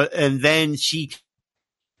 And then she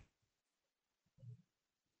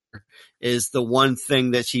is the one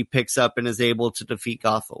thing that she picks up and is able to defeat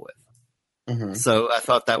Gothel with. Mm-hmm. So I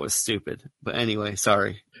thought that was stupid. But anyway,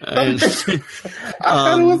 sorry. I thought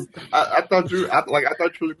I thought you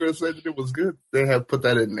were going to say that it was good. They had put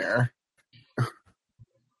that in there. I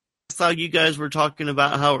saw you guys were talking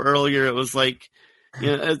about how earlier it was like,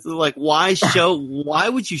 it's like why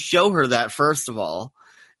would you show her that, first of all,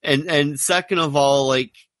 and second of all,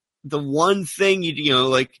 like the one thing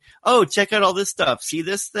like, oh, check out all this stuff, see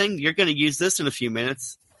this thing, you're going to use this in a few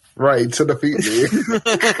minutes. Right, to defeat me.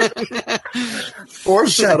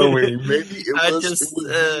 Foreshadowing. Maybe it was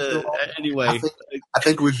anyway. I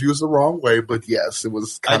think it was used the wrong way, but yes, it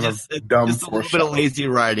was kind of dumb. Just a little bit of lazy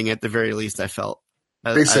writing at the very least, I felt.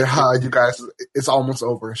 They said, hi, you guys, it's almost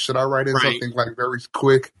over. Should I write in something like very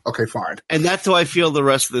quick? Okay, fine. And that's how I feel the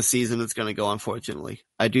rest of the season is going to go, unfortunately.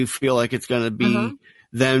 I do feel like it's going to be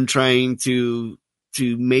them trying to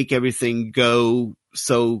make everything go.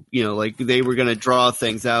 So, like they were going to draw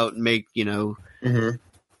things out and make,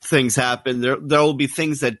 things happen. There will be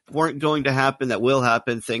things that weren't going to happen that will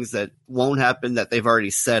happen, things that won't happen that they've already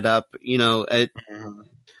set up,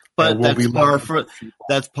 but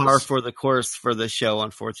that's par for the course for the show,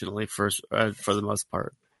 unfortunately, for the most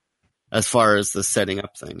part, as far as the setting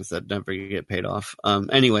up things that never get paid off.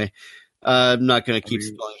 Anyway, I'm not going to keep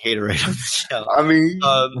spelling haterade on the show. I mean,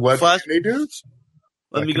 what can they do?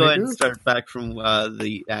 Let me go ahead and start back from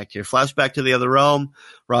the act here. Flashback to the other realm.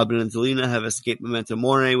 Robin and Zelena have escaped Memento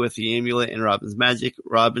Mori with the amulet and Robin's magic.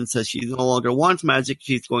 Robin says she no longer wants magic.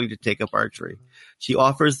 She's going to take up archery. She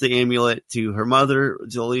offers the amulet to her mother.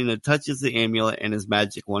 Zelena touches the amulet and is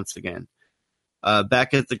magic once again.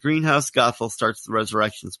 Back at the greenhouse, Gothel starts the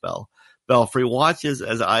resurrection spell. Belfry watches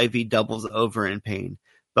as Ivy doubles over in pain.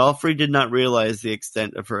 Belfry did not realize the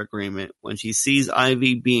extent of her agreement. When she sees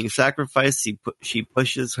Ivy being sacrificed, she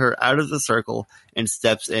pushes her out of the circle and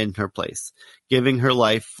steps in her place, giving her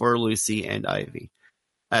life for Lucy and Ivy.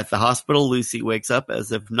 At the hospital, Lucy wakes up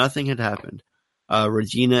as if nothing had happened.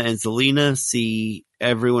 Regina and Zelena see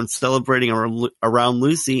everyone celebrating around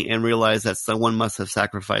Lucy and realize that someone must have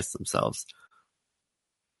sacrificed themselves.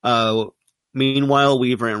 Meanwhile,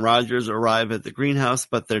 Weaver and Rogers arrive at the greenhouse,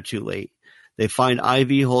 but they're too late. They find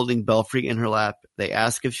Ivy holding Belfry in her lap. They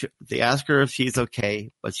ask her if she's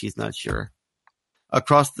okay, but she's not sure.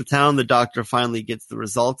 Across the town, the doctor finally gets the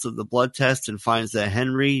results of the blood test and finds that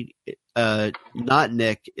Henry, not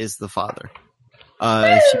Nick, is the father.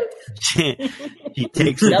 She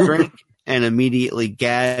takes a drink and immediately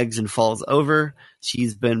gags and falls over.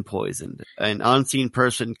 She's been poisoned. An unseen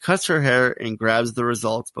person cuts her hair and grabs the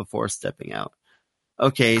results before stepping out.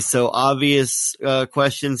 Okay, so obvious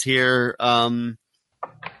questions here. Obviously,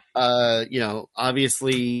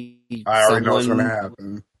 I already know what's going to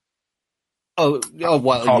happen. Oh,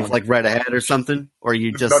 what? You've like read ahead or something, or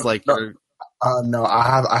you just no,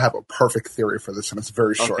 I have a perfect theory for this, and it's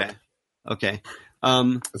very short. Okay.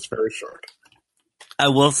 It's very short. I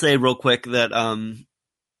will say real quick that I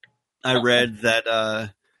read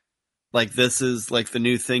that this is like the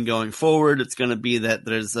new thing going forward. It's going to be that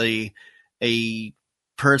there's a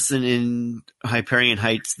person in Hyperion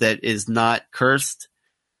Heights that is not cursed,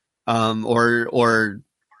 or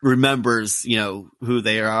remembers, who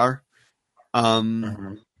they are.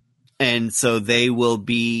 And so they will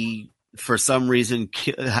be, for some reason,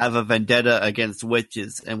 have a vendetta against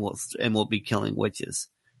witches and will be killing witches.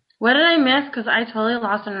 What did I miss? Because I totally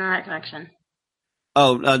lost internet connection.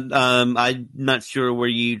 Oh, I'm not sure where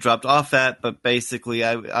you dropped off at, but basically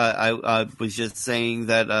I was just saying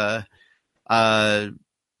that,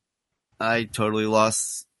 I totally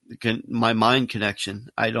lost my mind connection.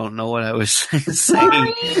 I don't know what I was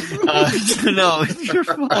saying. No, you're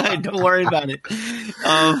fine. Don't worry about it.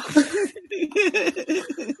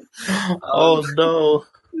 Oh no.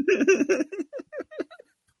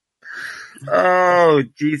 Oh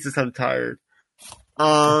Jesus, I'm tired.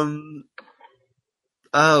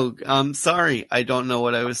 Sorry, I don't know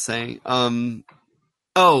what I was saying.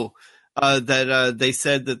 They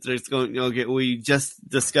said that there's going. Okay, we just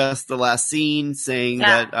discussed the last scene, saying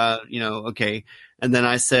that okay, and then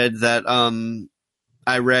I said that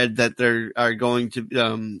I read that there are going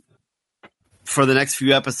to for the next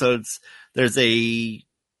few episodes. There's a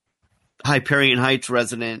Hyperion Heights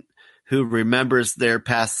resident who remembers their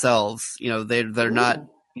past selves. They're not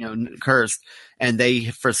cursed, and they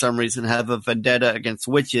for some reason have a vendetta against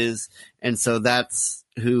witches, and so that's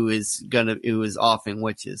who is offing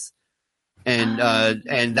witches.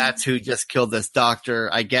 And that's who just killed this doctor.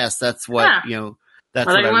 I guess that's what that's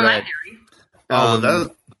what I read.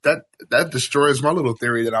 That destroys my little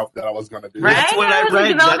theory that I was going to do. Right? That's what I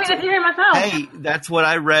read. Developing a theory myself. Hey, that's what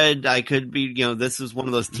I read. I could be, this is one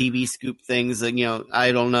of those TV scoop things, and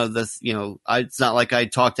I don't know this. It's not like I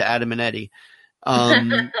talked to Adam and Eddie. Oh,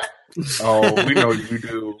 we know you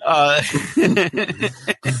do.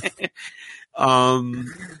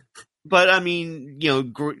 But I mean,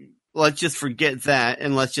 let's just forget that,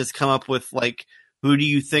 and let's just come up with who do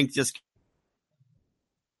you think just?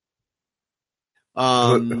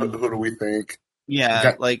 Who do we think?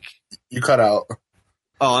 Yeah, you cut out.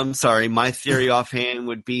 Oh, I'm sorry. My theory offhand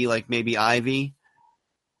would be maybe Ivy.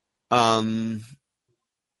 There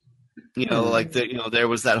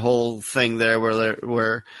was that whole thing there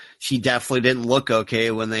where she definitely didn't look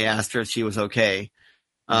okay when they asked her if she was okay.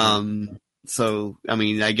 So I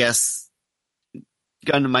mean, I guess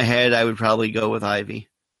gun to my head, I would probably go with Ivy.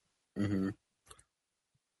 Mm-hmm.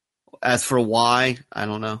 As for why, I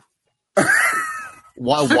don't know.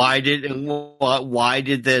 Why did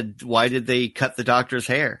they cut the doctor's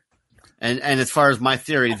hair? And as far as my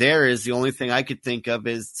theory there is, the only thing I could think of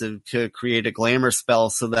is to create a glamour spell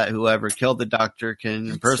so that whoever killed the doctor can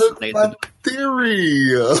impersonate the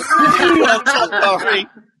theory. I'm so sorry.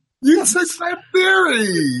 You took my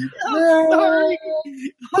theory.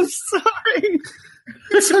 I'm sorry.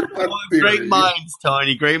 You took my theory. Great minds,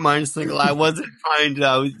 Tony. Great minds think. I wasn't trying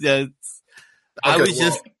to. I was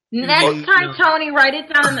just. Next time, Tony, write it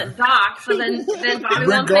down in the doc, so then Bobby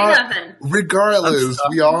won't say nothing. Regardless,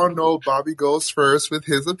 we all know Bobby goes first with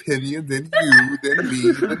his opinion, then you, then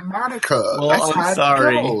me, then Monica. Well, that's I'm how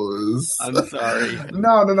sorry. it goes. I'm sorry.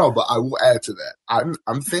 No, but I will add to that. I'm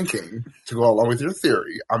thinking, to go along with your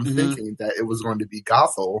theory, I'm thinking that it was going to be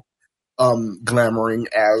Gothel glamoring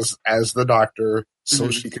as the doctor,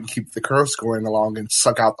 so she can keep the curse going along and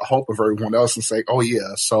suck out the hope of everyone else and say, oh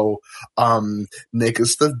yeah, so Nick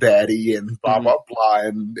is the baddie and blah blah blah,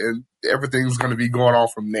 and everything's going to be going on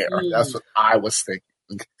from there. That's what I was thinking,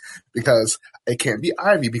 because it can't be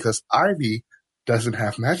Ivy, because Ivy doesn't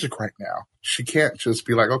have magic right now. She can't just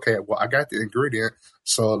be like, okay, well, I got the ingredient,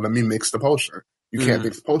 so let me mix the potion. You can't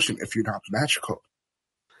mix the potion if you're not magical.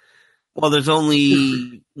 Well, there's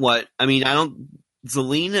only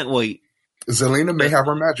Zelena may have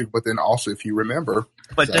her magic, but then also, if you remember,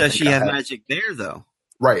 but does she have magic there though?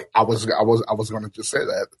 Right. I was going to just say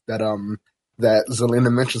that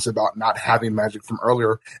Zelena mentions about not having magic from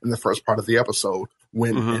earlier in the first part of the episode.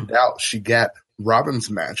 When in doubt, she got Robin's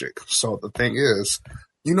magic. So the thing is,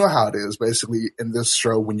 you know how it is basically in this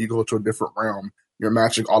show. When you go to a different realm, your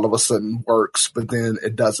magic all of a sudden works, but then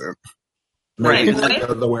it doesn't. Right. It's the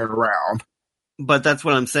other way around. But that's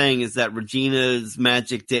what I'm saying, is that Regina's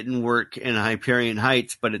magic didn't work in Hyperion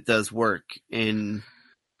Heights, but it does work in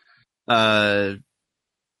wherever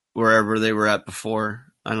they were at before.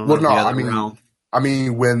 I don't know. I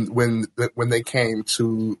mean, when they came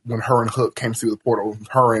to, when her and Hook came through the portal,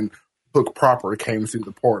 her and Hook proper came through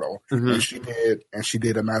the portal, and she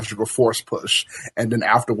did a magical force push, and then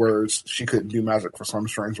afterwards she couldn't do magic for some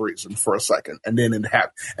strange reason for a second, and then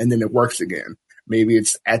it works again. Maybe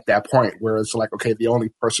it's at that point where it's like, okay, the only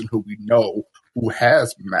person who we know who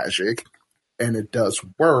has magic and it does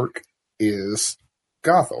work is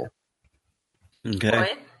Gothel. Okay. Boy.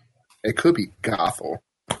 It could be Gothel.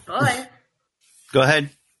 Boy. Go ahead.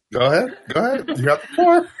 You got the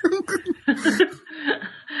floor.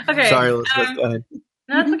 Okay. Sorry, Elizabeth, go ahead.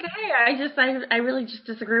 No, it's okay. I really just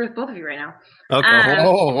disagree with both of you right now. Okay.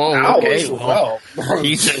 Okay. Well,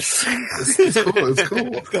 Jesus. It's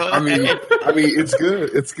cool. I mean, it's good.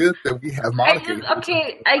 It's good that we have Monica.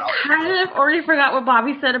 I kind of already forgot what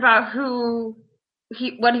Bobby said about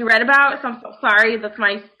what he read about. So I'm so sorry. That's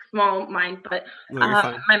my small mind, but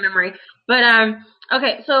my memory. But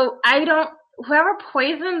okay. So whoever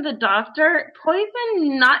poisoned the doctor, poison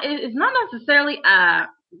is not necessarily a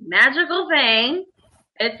magical thing.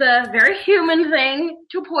 It's a very human thing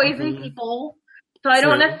to poison people. So I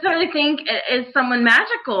don't necessarily think it is someone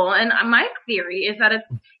magical. And my theory is that it's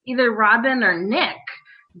either Robin or Nick.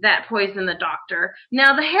 that poisoned the doctor.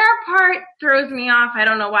 Now the hair part throws me off. I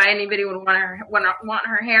don't know why anybody would want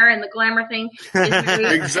her hair, and the glamour thing is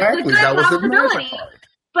very, Exactly, that was the magic part.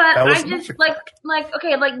 But I just like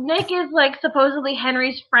Nick is like supposedly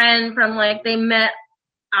Henry's friend from like they met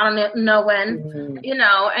I don't know when, you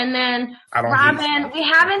know, and then Robin, we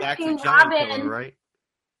haven't seen Robin. Killer, right?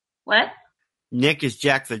 What? Nick is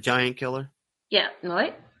Jack the Giant Killer? Yeah,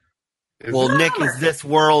 what? Well, Nick is this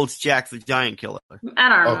world's Jack the Giant Killer.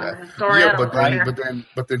 I don't know. Story, yeah, but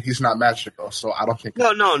then he's not magical, so I don't think.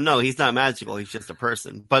 No, he's not magical. He's just a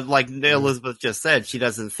person. But like Elizabeth just said, she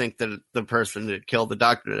doesn't think that the person that killed the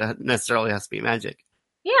doctor necessarily has to be magic.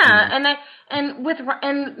 Yeah, and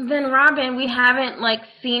then Robin, we haven't like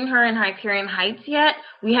seen her in Hyperion Heights yet.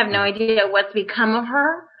 We have no idea what's become of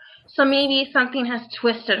her. So maybe something has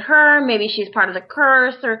twisted her. Maybe she's part of the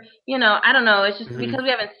curse, or you know, I don't know. It's just because we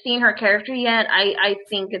haven't seen her character yet. I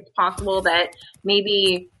think it's possible that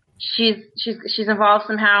maybe she's involved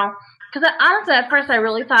somehow. Because honestly, at first I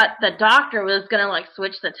really thought the doctor was gonna like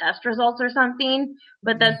switch the test results or something,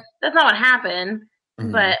 but that's not what happened.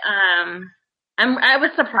 Mm-hmm. But I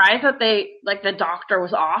was surprised that the doctor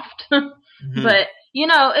was offed. But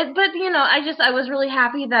I was really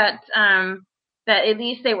happy that that at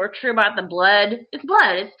least they were true about the blood. It's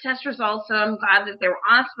blood. It's test results, so I'm glad that they were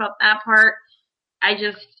honest about that part.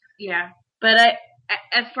 But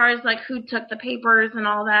as far as like who took the papers and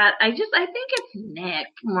all that, I think it's Nick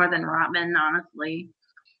more than Robin, honestly.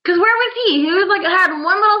 Because where was he? He was like had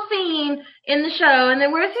one little scene in the show, and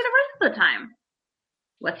then where's he the rest of the time?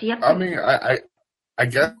 What's he up to? I mean, I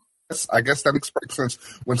guess that makes perfect sense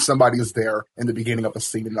when somebody is there in the beginning of a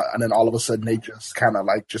scene and then all of a sudden they just kind of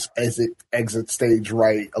like just exit stage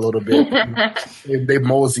right a little bit. They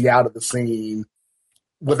mosey out of the scene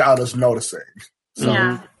without us noticing. So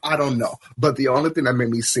I don't know. But the only thing that made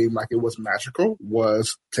me seem like it was magical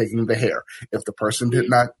was taking the hair. If the person did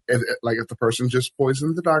not, if the person just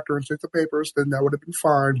poisoned the doctor and took the papers, then that would have been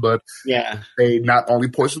fine. But they not only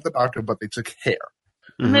poisoned the doctor, but they took hair.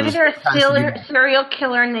 Maybe they're a serial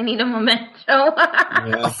killer and they need a memento.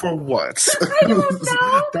 For what? I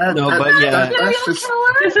don't know. That's just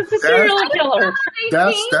this is a serial killer.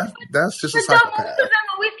 That's just a psychopath. Most of them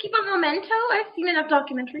always keep a memento. I've seen enough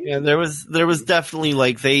documentaries. Yeah, there was definitely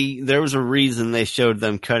like there was a reason they showed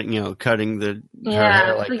them cutting her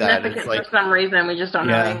hair like that. It's like, for some reason we just don't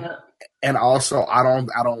know it. And also, I don't.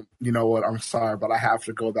 You know what? I'm sorry, but I have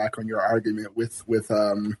to go back on your argument with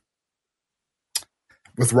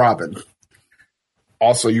Robin.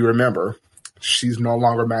 Also, you remember, she's no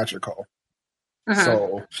longer magical.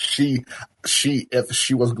 So she if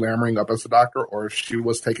she was glamoring up as a doctor or if she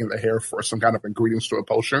was taking the hair for some kind of ingredients to a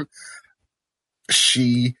potion,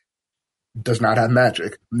 she does not have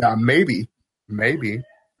magic. Now, maybe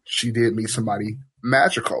she did meet somebody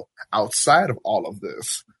magical outside of all of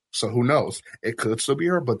this. So who knows? It could still be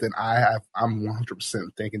her, but then I'm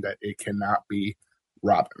 100% thinking that it cannot be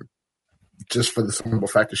Robin. Just for the simple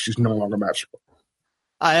fact that she's no longer magical.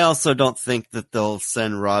 I also don't think that they'll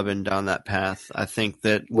send Robin down that path. I think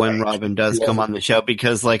that when Robin does come on the show,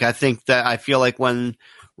 because like I feel like when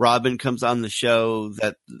Robin comes on the show,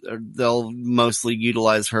 that they'll mostly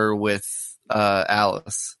utilize her with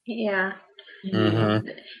Alice. Yeah. Mm-hmm.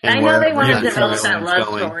 I know they want to develop that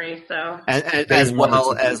love story, so as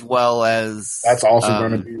well as that's also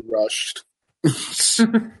going to be rushed.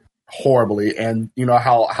 Horribly, and you know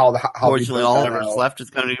how fortunately all of what's left is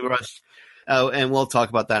going to be rushed. Oh, and we'll talk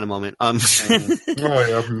about that in a moment. Monica,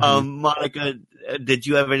 did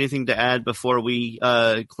you have anything to add before we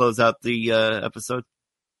close out the episode?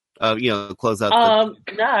 Close out.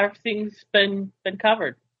 No, everything's been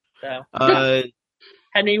covered. So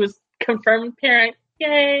Henry was confirmed parent.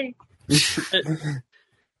 Yay! It's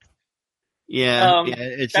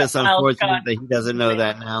just unfortunate that he doesn't know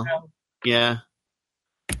that now. Yeah.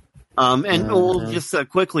 Just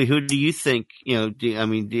quickly, who do you think? Do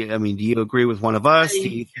you agree with one of us? Do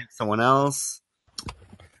you think someone else?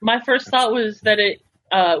 My first thought was that it,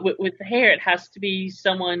 with the hair, it has to be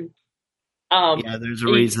someone. There's a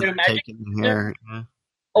reason for taking the hair,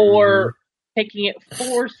 or taking it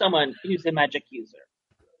for someone who's a magic user.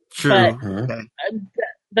 True. But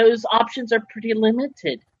those options are pretty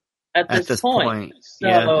limited at this point.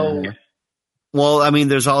 So. Well, I mean,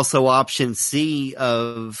 there's also option C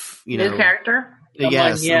of, new character?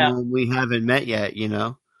 Yes, we haven't met yet,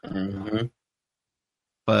 Mm-hmm.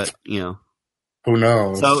 But, who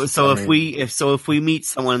knows? So if we meet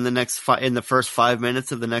someone in the first 5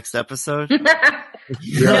 minutes of the next episode,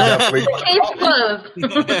 definitely.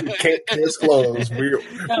 Case closed.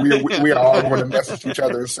 We are all going to message each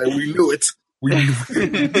other and say, we knew it. We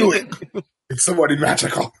knew it. It's somebody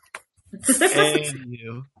magical.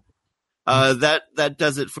 Anywho, that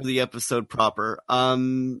does it for the episode proper.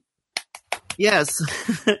 Yes.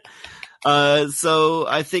 So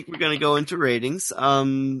I think we're gonna go into ratings.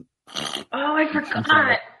 Oh, I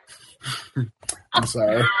forgot. I'm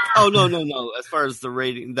sorry. Oh no. As far as the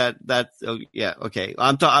rating, that's yeah, okay.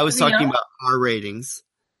 I was talking about our ratings,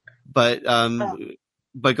 but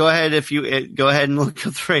go ahead if you go ahead and look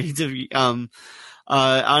at the ratings of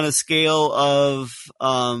on a scale of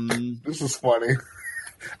This is funny.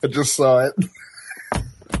 I just saw it.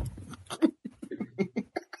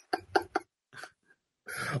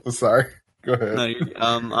 I'm sorry. Go ahead. No,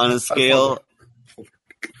 on a scale.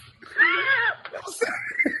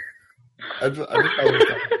 I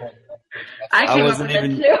came up with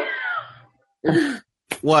it too.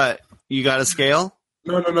 What? You got a scale?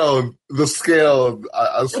 No. The scale.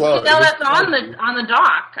 I saw it. No, that's on the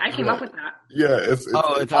dock. I came up with that. Yeah, it's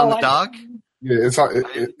on the dock? Yeah, it's on.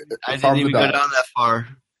 I didn't even go down that far.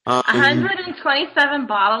 127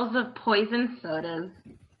 bottles of poison sodas.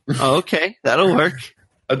 Oh, okay, that'll work.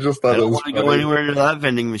 I just thought I don't want to go anywhere near that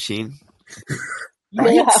vending machine.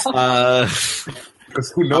 Right?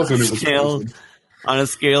 Because who knows when it was poison. On a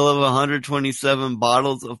scale of 127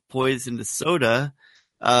 bottles of poisoned soda,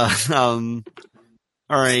 all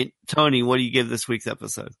right, Tony, what do you give this week's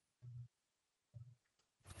episode?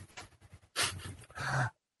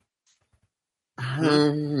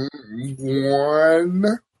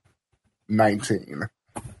 119.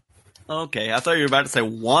 Okay, I thought you were about to say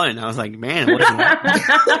 1. I was like, man, it wasn't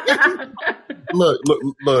that. Look!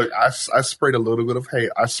 I sprayed a little bit of hate.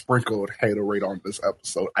 I sprinkled haterade on this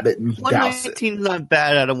episode. I didn't douse it. 119 is not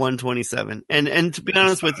bad out of 127, and to be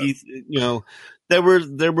honest with you, there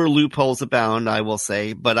were loopholes abound, I will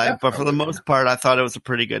say, but for the most part, I thought it was a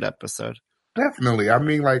pretty good episode. Definitely. I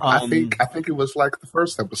mean, like I think it was like the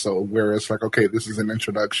first episode where it's like, okay, this is an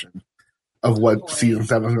introduction of what season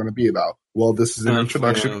 7 is going to be about. Well, this is an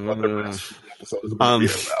introduction of what the rest of the episode is going to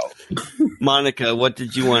be about. Monica, what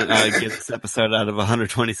did you want to give this episode out of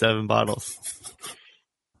 127 bottles?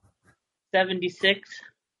 76.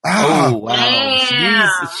 Oh, wow.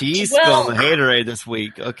 She's spilled the haterade this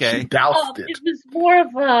week. Okay. Doused it. It was more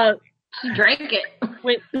of a... She drank it.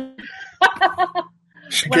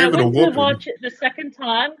 She when gave I it a went whooping. to watch it the second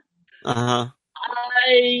time, I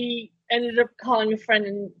ended up calling a friend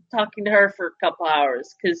and talking to her for a couple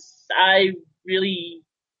hours because I really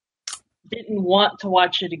didn't want to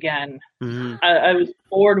watch it again. Mm-hmm. I was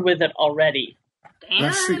bored with it already.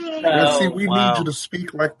 Let's see, we wow. need you to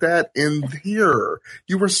speak like that in here.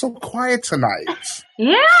 You were so quiet tonight.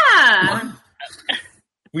 Yeah.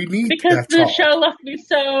 We need Because that the talk. show left me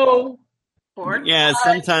so Bored. Yeah,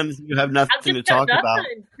 sometimes you have I've nothing to just got talk about.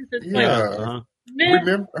 nothing. 'Cause it's Yeah. Uh-huh. meh.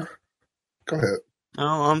 Remember? Go ahead.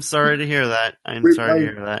 Oh, I'm sorry to hear that. I'm Wait, sorry to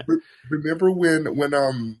hear that. Remember when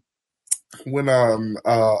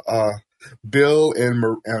Bill and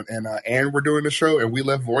Ann were doing the show and we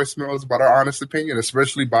left voicemails about our honest opinion,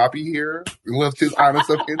 especially Bobby here. We left his honest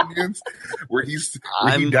opinions where he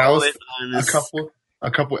doused a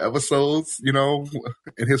couple episodes, in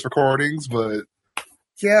his recordings, but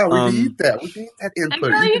yeah, we need that. We need that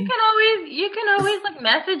input. And you can always like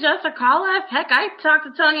message us or call us. Heck, I talk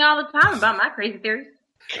to Tony all the time about my crazy theories.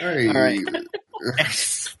 Hey. All right.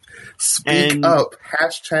 Speak up.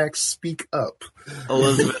 Hashtag speak up.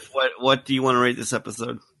 Elizabeth, what do you want to rate this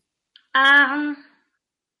episode?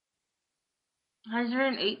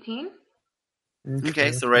 118.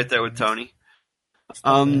 Okay, so right there with Tony.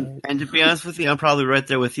 And to be honest with you, I'm probably right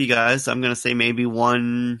there with you guys. I'm gonna say maybe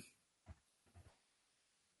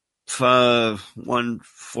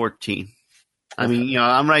 114. I mean,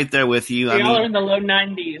 I'm right there with you. Y'all are in the low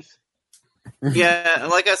 90s. Yeah,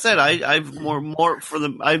 like I said, I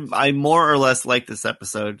more or less like this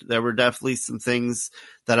episode. There were definitely some things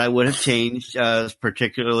that I would have changed,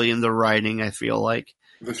 particularly in the writing. I feel like,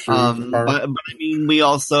 but I mean, we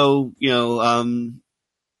also,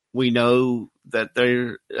 we know that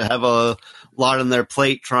they have a lot on their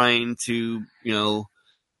plate trying to,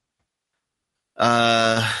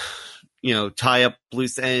 tie up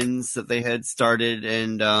loose ends that they had started,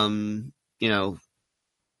 and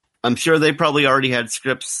I'm sure they probably already had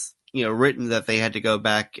scripts, written that they had to go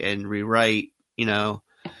back and rewrite, Yeah.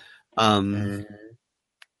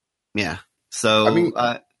 So,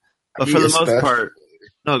 but for the most part,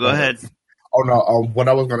 no, go ahead. Oh no, what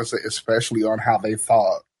I was going to say, especially on how they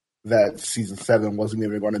thought that season 7 wasn't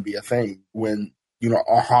even going to be a thing when,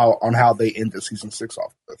 on how they ended season 6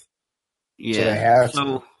 off with. Yeah.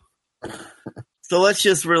 So they had So let's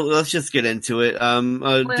just get into it. Did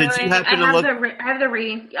you happen to look? I have the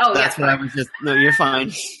ratings. Oh, That's yeah. what I was just. No, you're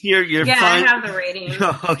fine. You're Yeah, fine. I have the ratings.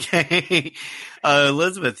 Okay,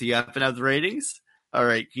 Elizabeth, do you happen to have the ratings? All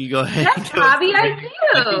right, can you go ahead? Yes, Bobby, I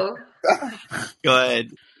do. Go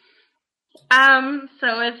ahead.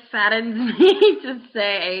 So it saddens me to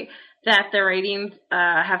say that the ratings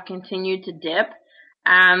have continued to dip.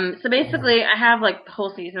 So basically, I have like the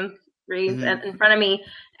whole season's ratings in front of me,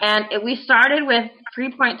 and we started with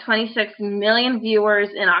 3.26 million viewers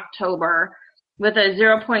in October with a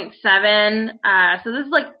 0.7. So this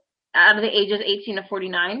is like out of the ages 18 to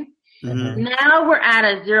 49. Mm-hmm. Now we're at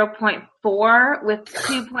a 0.4 with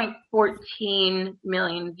 2.14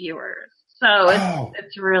 million viewers. So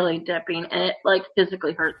it's really dipping, and it like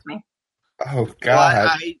physically hurts me. Oh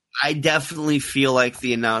God! Well, I definitely feel like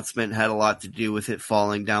the announcement had a lot to do with it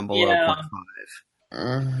falling down below 0.5.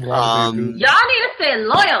 Y'all need to stay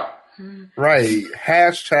loyal. Right.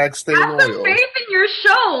 Hashtag stay Have loyal. some faith in your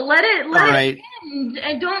show. Let it end,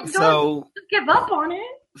 and don't give up on it.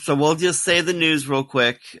 So we'll just say the news real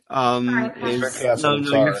quick. No, you're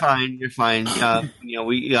fine. You're fine.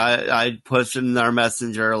 I posted in our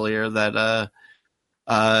messenger earlier that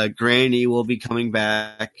Granny will be coming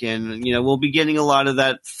back, and we'll be getting a lot of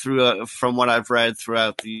that from what I've read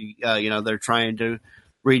throughout the. They're trying to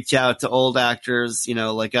reach out to old actors.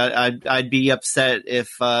 Like I'd be upset if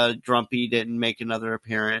Drumpy didn't make another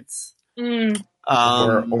appearance.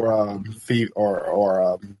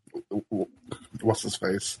 What's his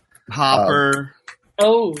face? Hopper.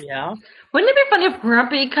 Oh yeah. Wouldn't it be funny if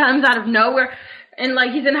Grumpy comes out of nowhere and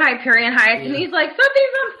like he's in Hyperion Heights and he's like,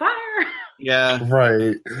 something's on fire? Yeah.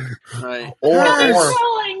 Right. Wait.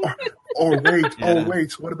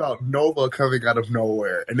 What about Nova coming out of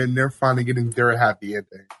nowhere and then they're finally getting their happy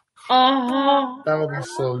ending? That would be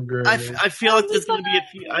so good. I feel like there's gonna be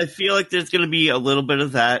I feel like there's gonna be a little bit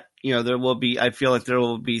of that. There will be. I feel like there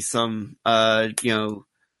will be some.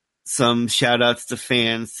 Some shout outs to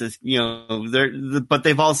fans but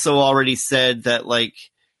they've also already said that like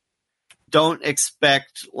don't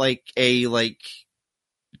expect like a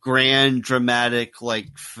grand dramatic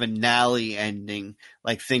like finale ending.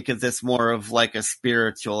 Like think of this more of like a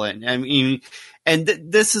spiritual end. I mean, and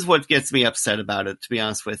this is what gets me upset about it, to be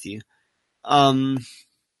honest with you. I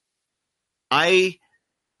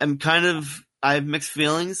have mixed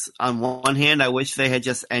feelings. On one hand, I wish they had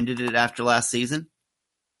just ended it after last season.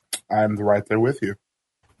 I'm right there with you.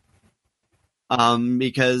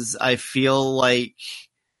 Because I feel like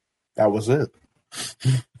that was it.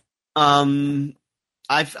 I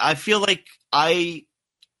feel like I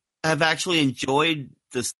have actually enjoyed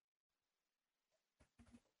this.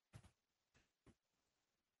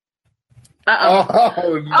 Oh no!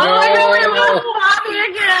 Oh, no, we lost Bobby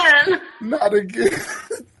again. Not again.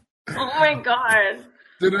 Oh my God!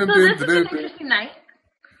 So this is an interesting night.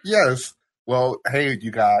 Yes. Well, hey, you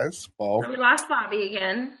guys. Well, we lost Bobby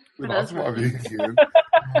again. At least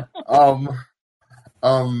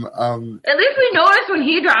we noticed when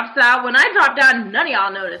he drops out. When I dropped out, none of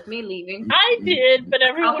y'all noticed me leaving. I did, but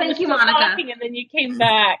everyone was still talking, and then you came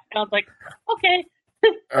back, and I was like, okay.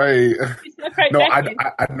 Hey,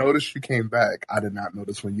 I noticed you came back. I did not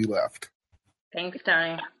notice when you left. Thanks,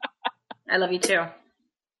 Tony. I love you too.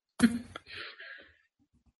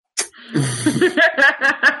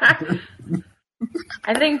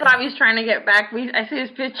 I think Bobby's trying to get back. I see his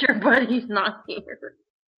picture, but he's not here.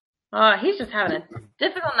 Oh, he's just having a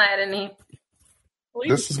difficult night, isn't he?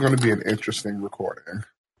 This is going to be an interesting recording.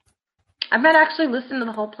 I might actually listen to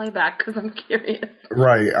the whole playback because I'm curious.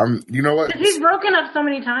 Right. You know what? Because he's broken up so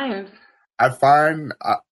many times. I find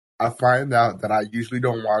out that I usually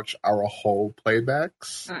don't watch our whole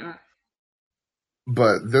playbacks.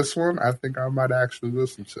 But this one, I think I might actually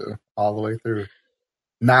listen to all the way through.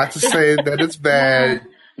 Not to say that it's bad.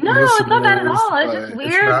 No, it's not bad at all. It's just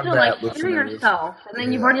weird to hear yourself, and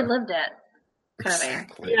then you've already lived it.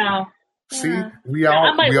 Exactly. Yeah. See, we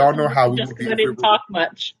all know how we just because I didn't talk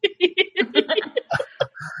much.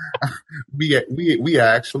 we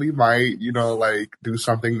actually might, do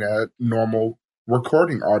something that normal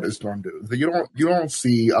recording artists don't do. You don't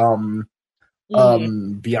see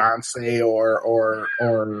Beyonce or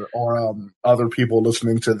other people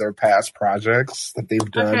listening to their past projects that they've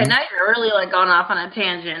done. Okay, now you're really going off on a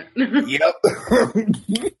tangent. Yep.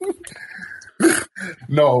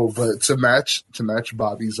 No, but to match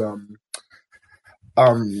Bobby's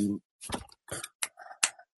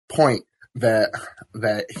point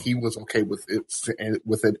that he was okay with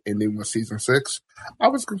it ending with season 6, I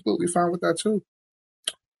was completely fine with that too.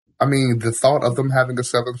 I mean, the thought of them having a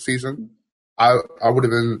 7th season, I would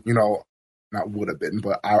have been, not would have been,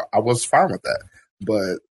 but I was fine with that.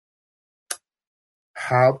 But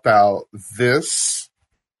how about this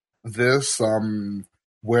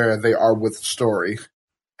where they are with the story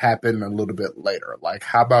happen a little bit later? Like,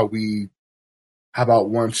 how about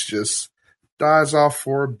once just dies off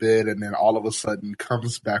for a bit and then all of a sudden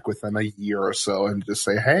comes back within a year or so and just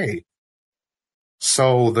say, hey,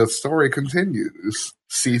 so the story continues.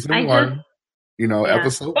 Season 1,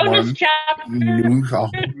 episode Bonus 1, chapter. new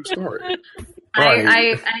story. Right.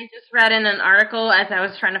 I just read in an article as I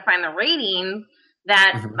was trying to find the ratings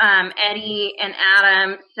that Eddie and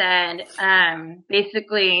Adam said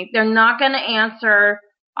basically they're not going to answer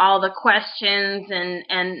all the questions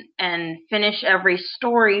and finish every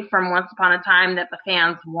story from Once Upon a Time that the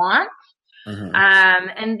fans want.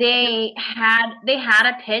 And they had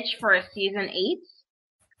a pitch for a season 8.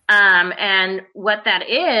 And what that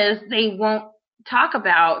is, they won't talk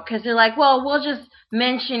about because they're like, well, we'll just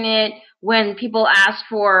mention it when people ask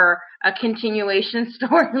for a continuation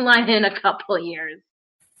storyline in a couple of years.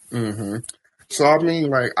 So, I mean,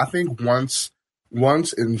 like, I think once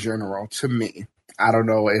in general, to me, I don't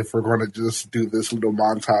know if we're going to just do this little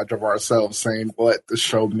montage of ourselves saying what the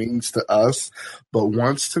show means to us, but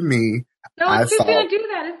once to me, no, it's too soon to do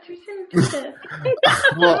that. It's too soon to do this.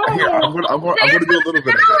 Well, here, I'm going to do a little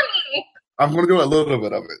bit of it. I'm going to do a little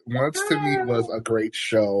bit of it. Once to me was a great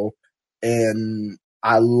show, and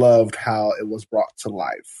I loved how it was brought to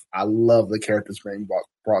life. I love the characters being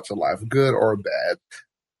brought to life, good or bad,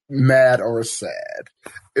 mad or sad.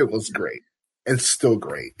 It was great. It's still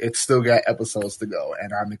great. It's still got episodes to go,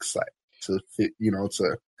 and I'm excited to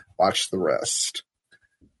watch the rest.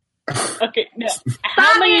 Okay, now,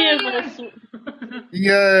 how many of us?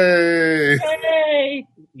 Yay! Yay!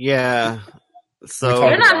 Yeah. So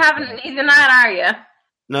you're not having an easy night, are you?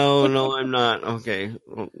 No, I'm not. Okay.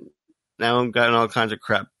 Well, now I'm getting all kinds of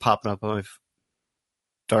crap popping up on my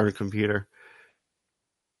darn computer.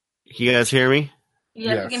 Can you guys hear me?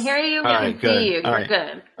 Yes, we can hear you. We All can right, good. see you. All We're right.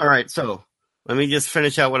 good. All right, so let me just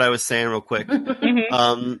finish out what I was saying real quick.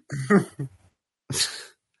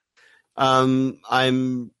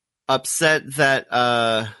 I'm upset that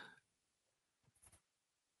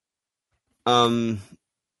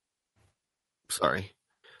sorry.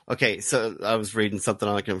 Okay, so I was reading something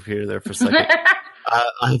on my computer there for a second.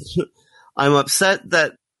 I'm upset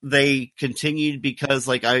that they continued because,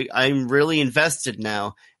 like, I'm really invested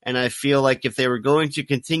now, and I feel like if they were going to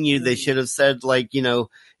continue, they should have said, like,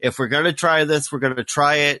 if we're going to try this, we're going to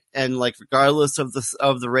try it, and, like, regardless of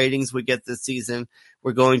the ratings we get this season,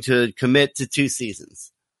 we're going to commit to 2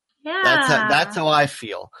 seasons. Yeah, That's how I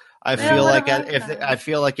feel. I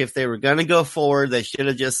feel like if they were going to go forward, they should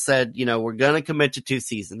have just said, we're going to commit to 2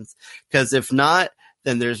 seasons. Because if not,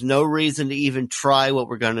 then there's no reason to even try what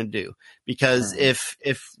we're going to do. Because if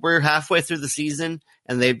we're halfway through the season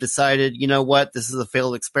and they've decided, you know what, this is a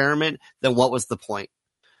failed experiment, then what was the point?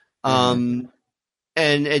 And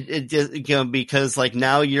it just, because like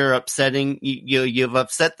now you're upsetting, you've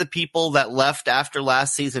upset the people that left after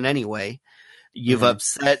last season anyway. You've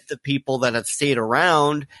upset the people that have stayed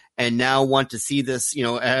around and now want to see this,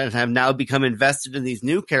 and have now become invested in these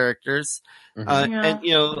new characters. And,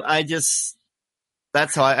 I just,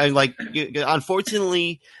 that's how I like,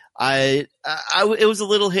 unfortunately, it was a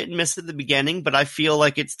little hit and miss at the beginning, but I feel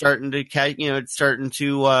like it's starting to catch,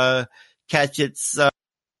 catch its,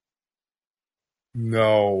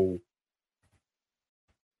 No.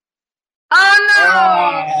 Oh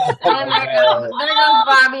no! And there goes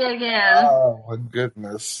Bobby again. Oh my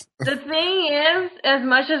goodness. The thing is, as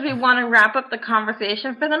much as we want to wrap up the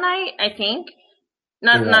conversation for the night, I think,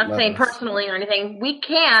 not saying personally or anything, we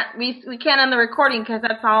can't end the recording because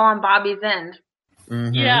that's all on Bobby's end.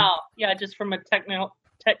 Yeah, just from a technical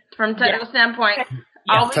standpoint,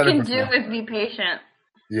 all we can do is be patient.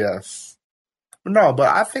 Yes. No,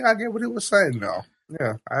 but I think I get what he was saying, though.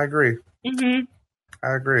 Yeah, I agree.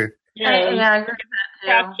 I agree. Yeah, I agree with that too.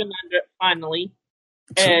 Caption under it finally.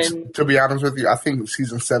 And to be honest with you, I think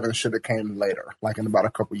season 7 should have came later, like in about a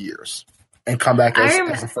couple years, and come back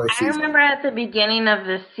as the first season. I remember at the beginning of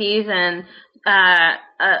the season,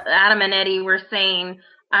 Adam and Eddie were saying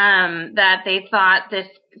that they thought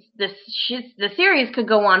the series could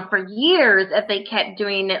go on for years if they kept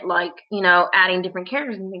doing it, like, adding different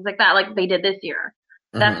characters and things like that, like they did this year.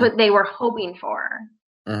 That's what they were hoping for.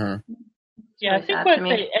 Yeah, I think what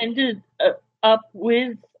they ended up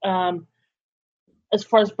with, as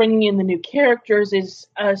far as bringing in the new characters, is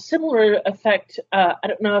a similar effect. I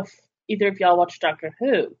don't know if either of y'all watch Doctor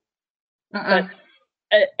Who, but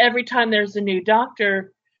every time there's a new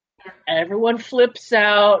Doctor, everyone flips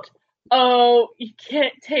out. Oh, you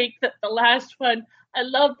can't take the last one. I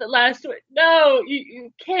love the last one. No,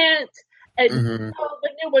 you can't. And Mhm. oh, the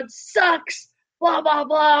new one sucks. Blah, blah,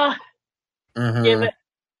 blah. Mhm. Give it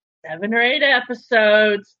 7 or 8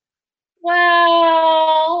 episodes.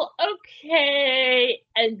 Well, okay.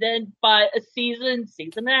 And then by a season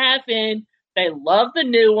and a half in, they love the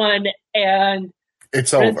new one, and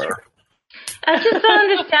It's over. I just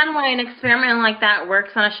don't understand why an experiment like that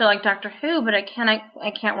works on a show like Doctor Who, but I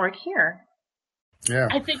can't work here. Yeah.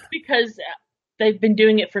 I think because they've been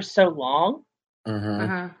doing it for so long,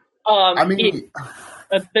 Mhm. Uh-huh. I mean,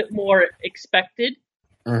 it's a bit more expected.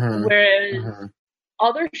 mhm. Whereas Mhm.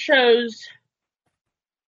 other shows,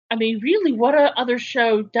 I mean, really, what other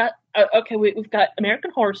show does? Okay, we've got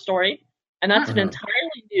American Horror Story, and that's an Mhm.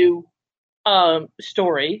 entirely new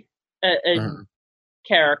story and Mhm.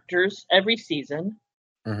 characters every season.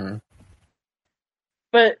 Mhm.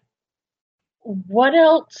 But what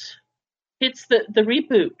else hits the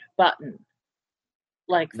reboot button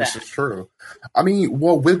like This that? is true. I mean,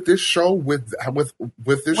 well, with this show, with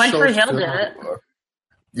this One Tree show's Hill did it. formula,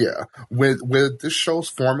 yeah, with this show's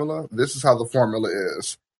formula, this is how the formula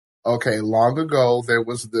is. Okay, long ago there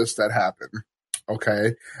was this that happened.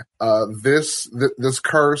 Okay, this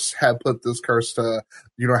curse had put this curse to,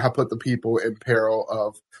 had put the people in peril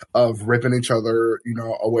of ripping each other,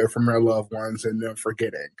 away from their loved ones and then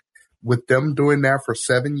forgetting. With them doing that for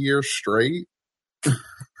 7 years straight,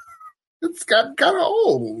 it's got kind of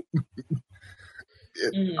old.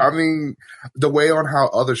 I mean, the way on how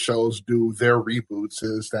other shows do their reboots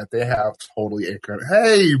is that they have totally incorrect.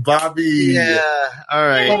 Hey, Bobby. Yeah. All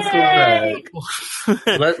right. Welcome back.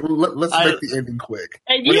 Let's make the ending quick.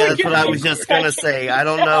 And you Yeah, were that's what I was doing just gonna say. I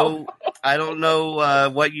don't no. know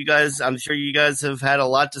what you guys. I'm sure you guys have had a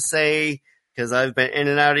lot to say because I've been in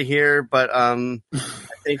and out of here. But I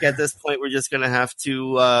think at this point we're just gonna have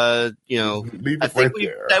to, Leave I it think right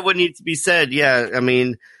there. that would need to be said. Yeah, I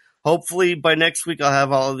mean, hopefully by next week I'll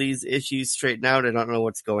have all of these issues straightened out. I don't know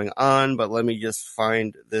what's going on, but let me just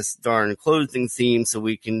find this darn closing theme so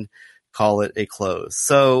we can call it a close.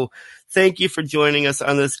 So thank you for joining us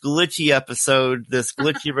on this glitchy episode, this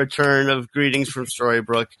glitchy return of Greetings from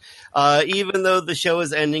Storybrooke. Even though the show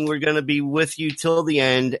is ending, we're going to be with you till the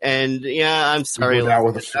end. And yeah, I'm sorry. We're down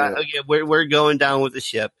with the ship. We're going down with the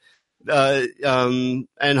ship. And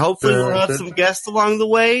hopefully we'll have some guests along the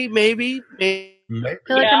way, maybe. I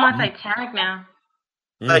feel like I'm on Titanic now.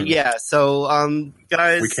 Yeah, so,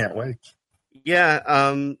 guys. We can't wait. Yeah,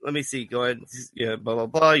 let me see. Go ahead. Yeah, blah, blah,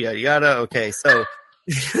 blah, yada, yada. Okay, so.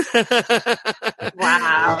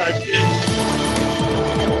 Wow.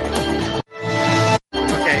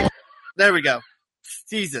 Okay, there we go.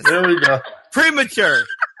 Jesus. There we go. Premature.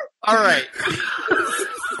 All right.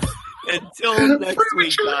 Until next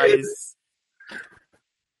week, guys.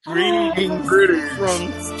 Greetings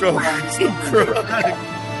from Storybrooke.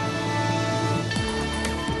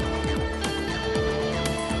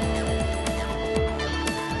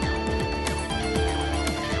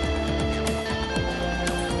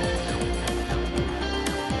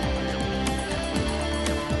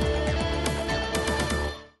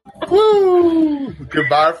 Woo!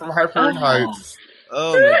 Goodbye from Hyperion Heights.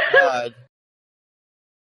 Oh my God.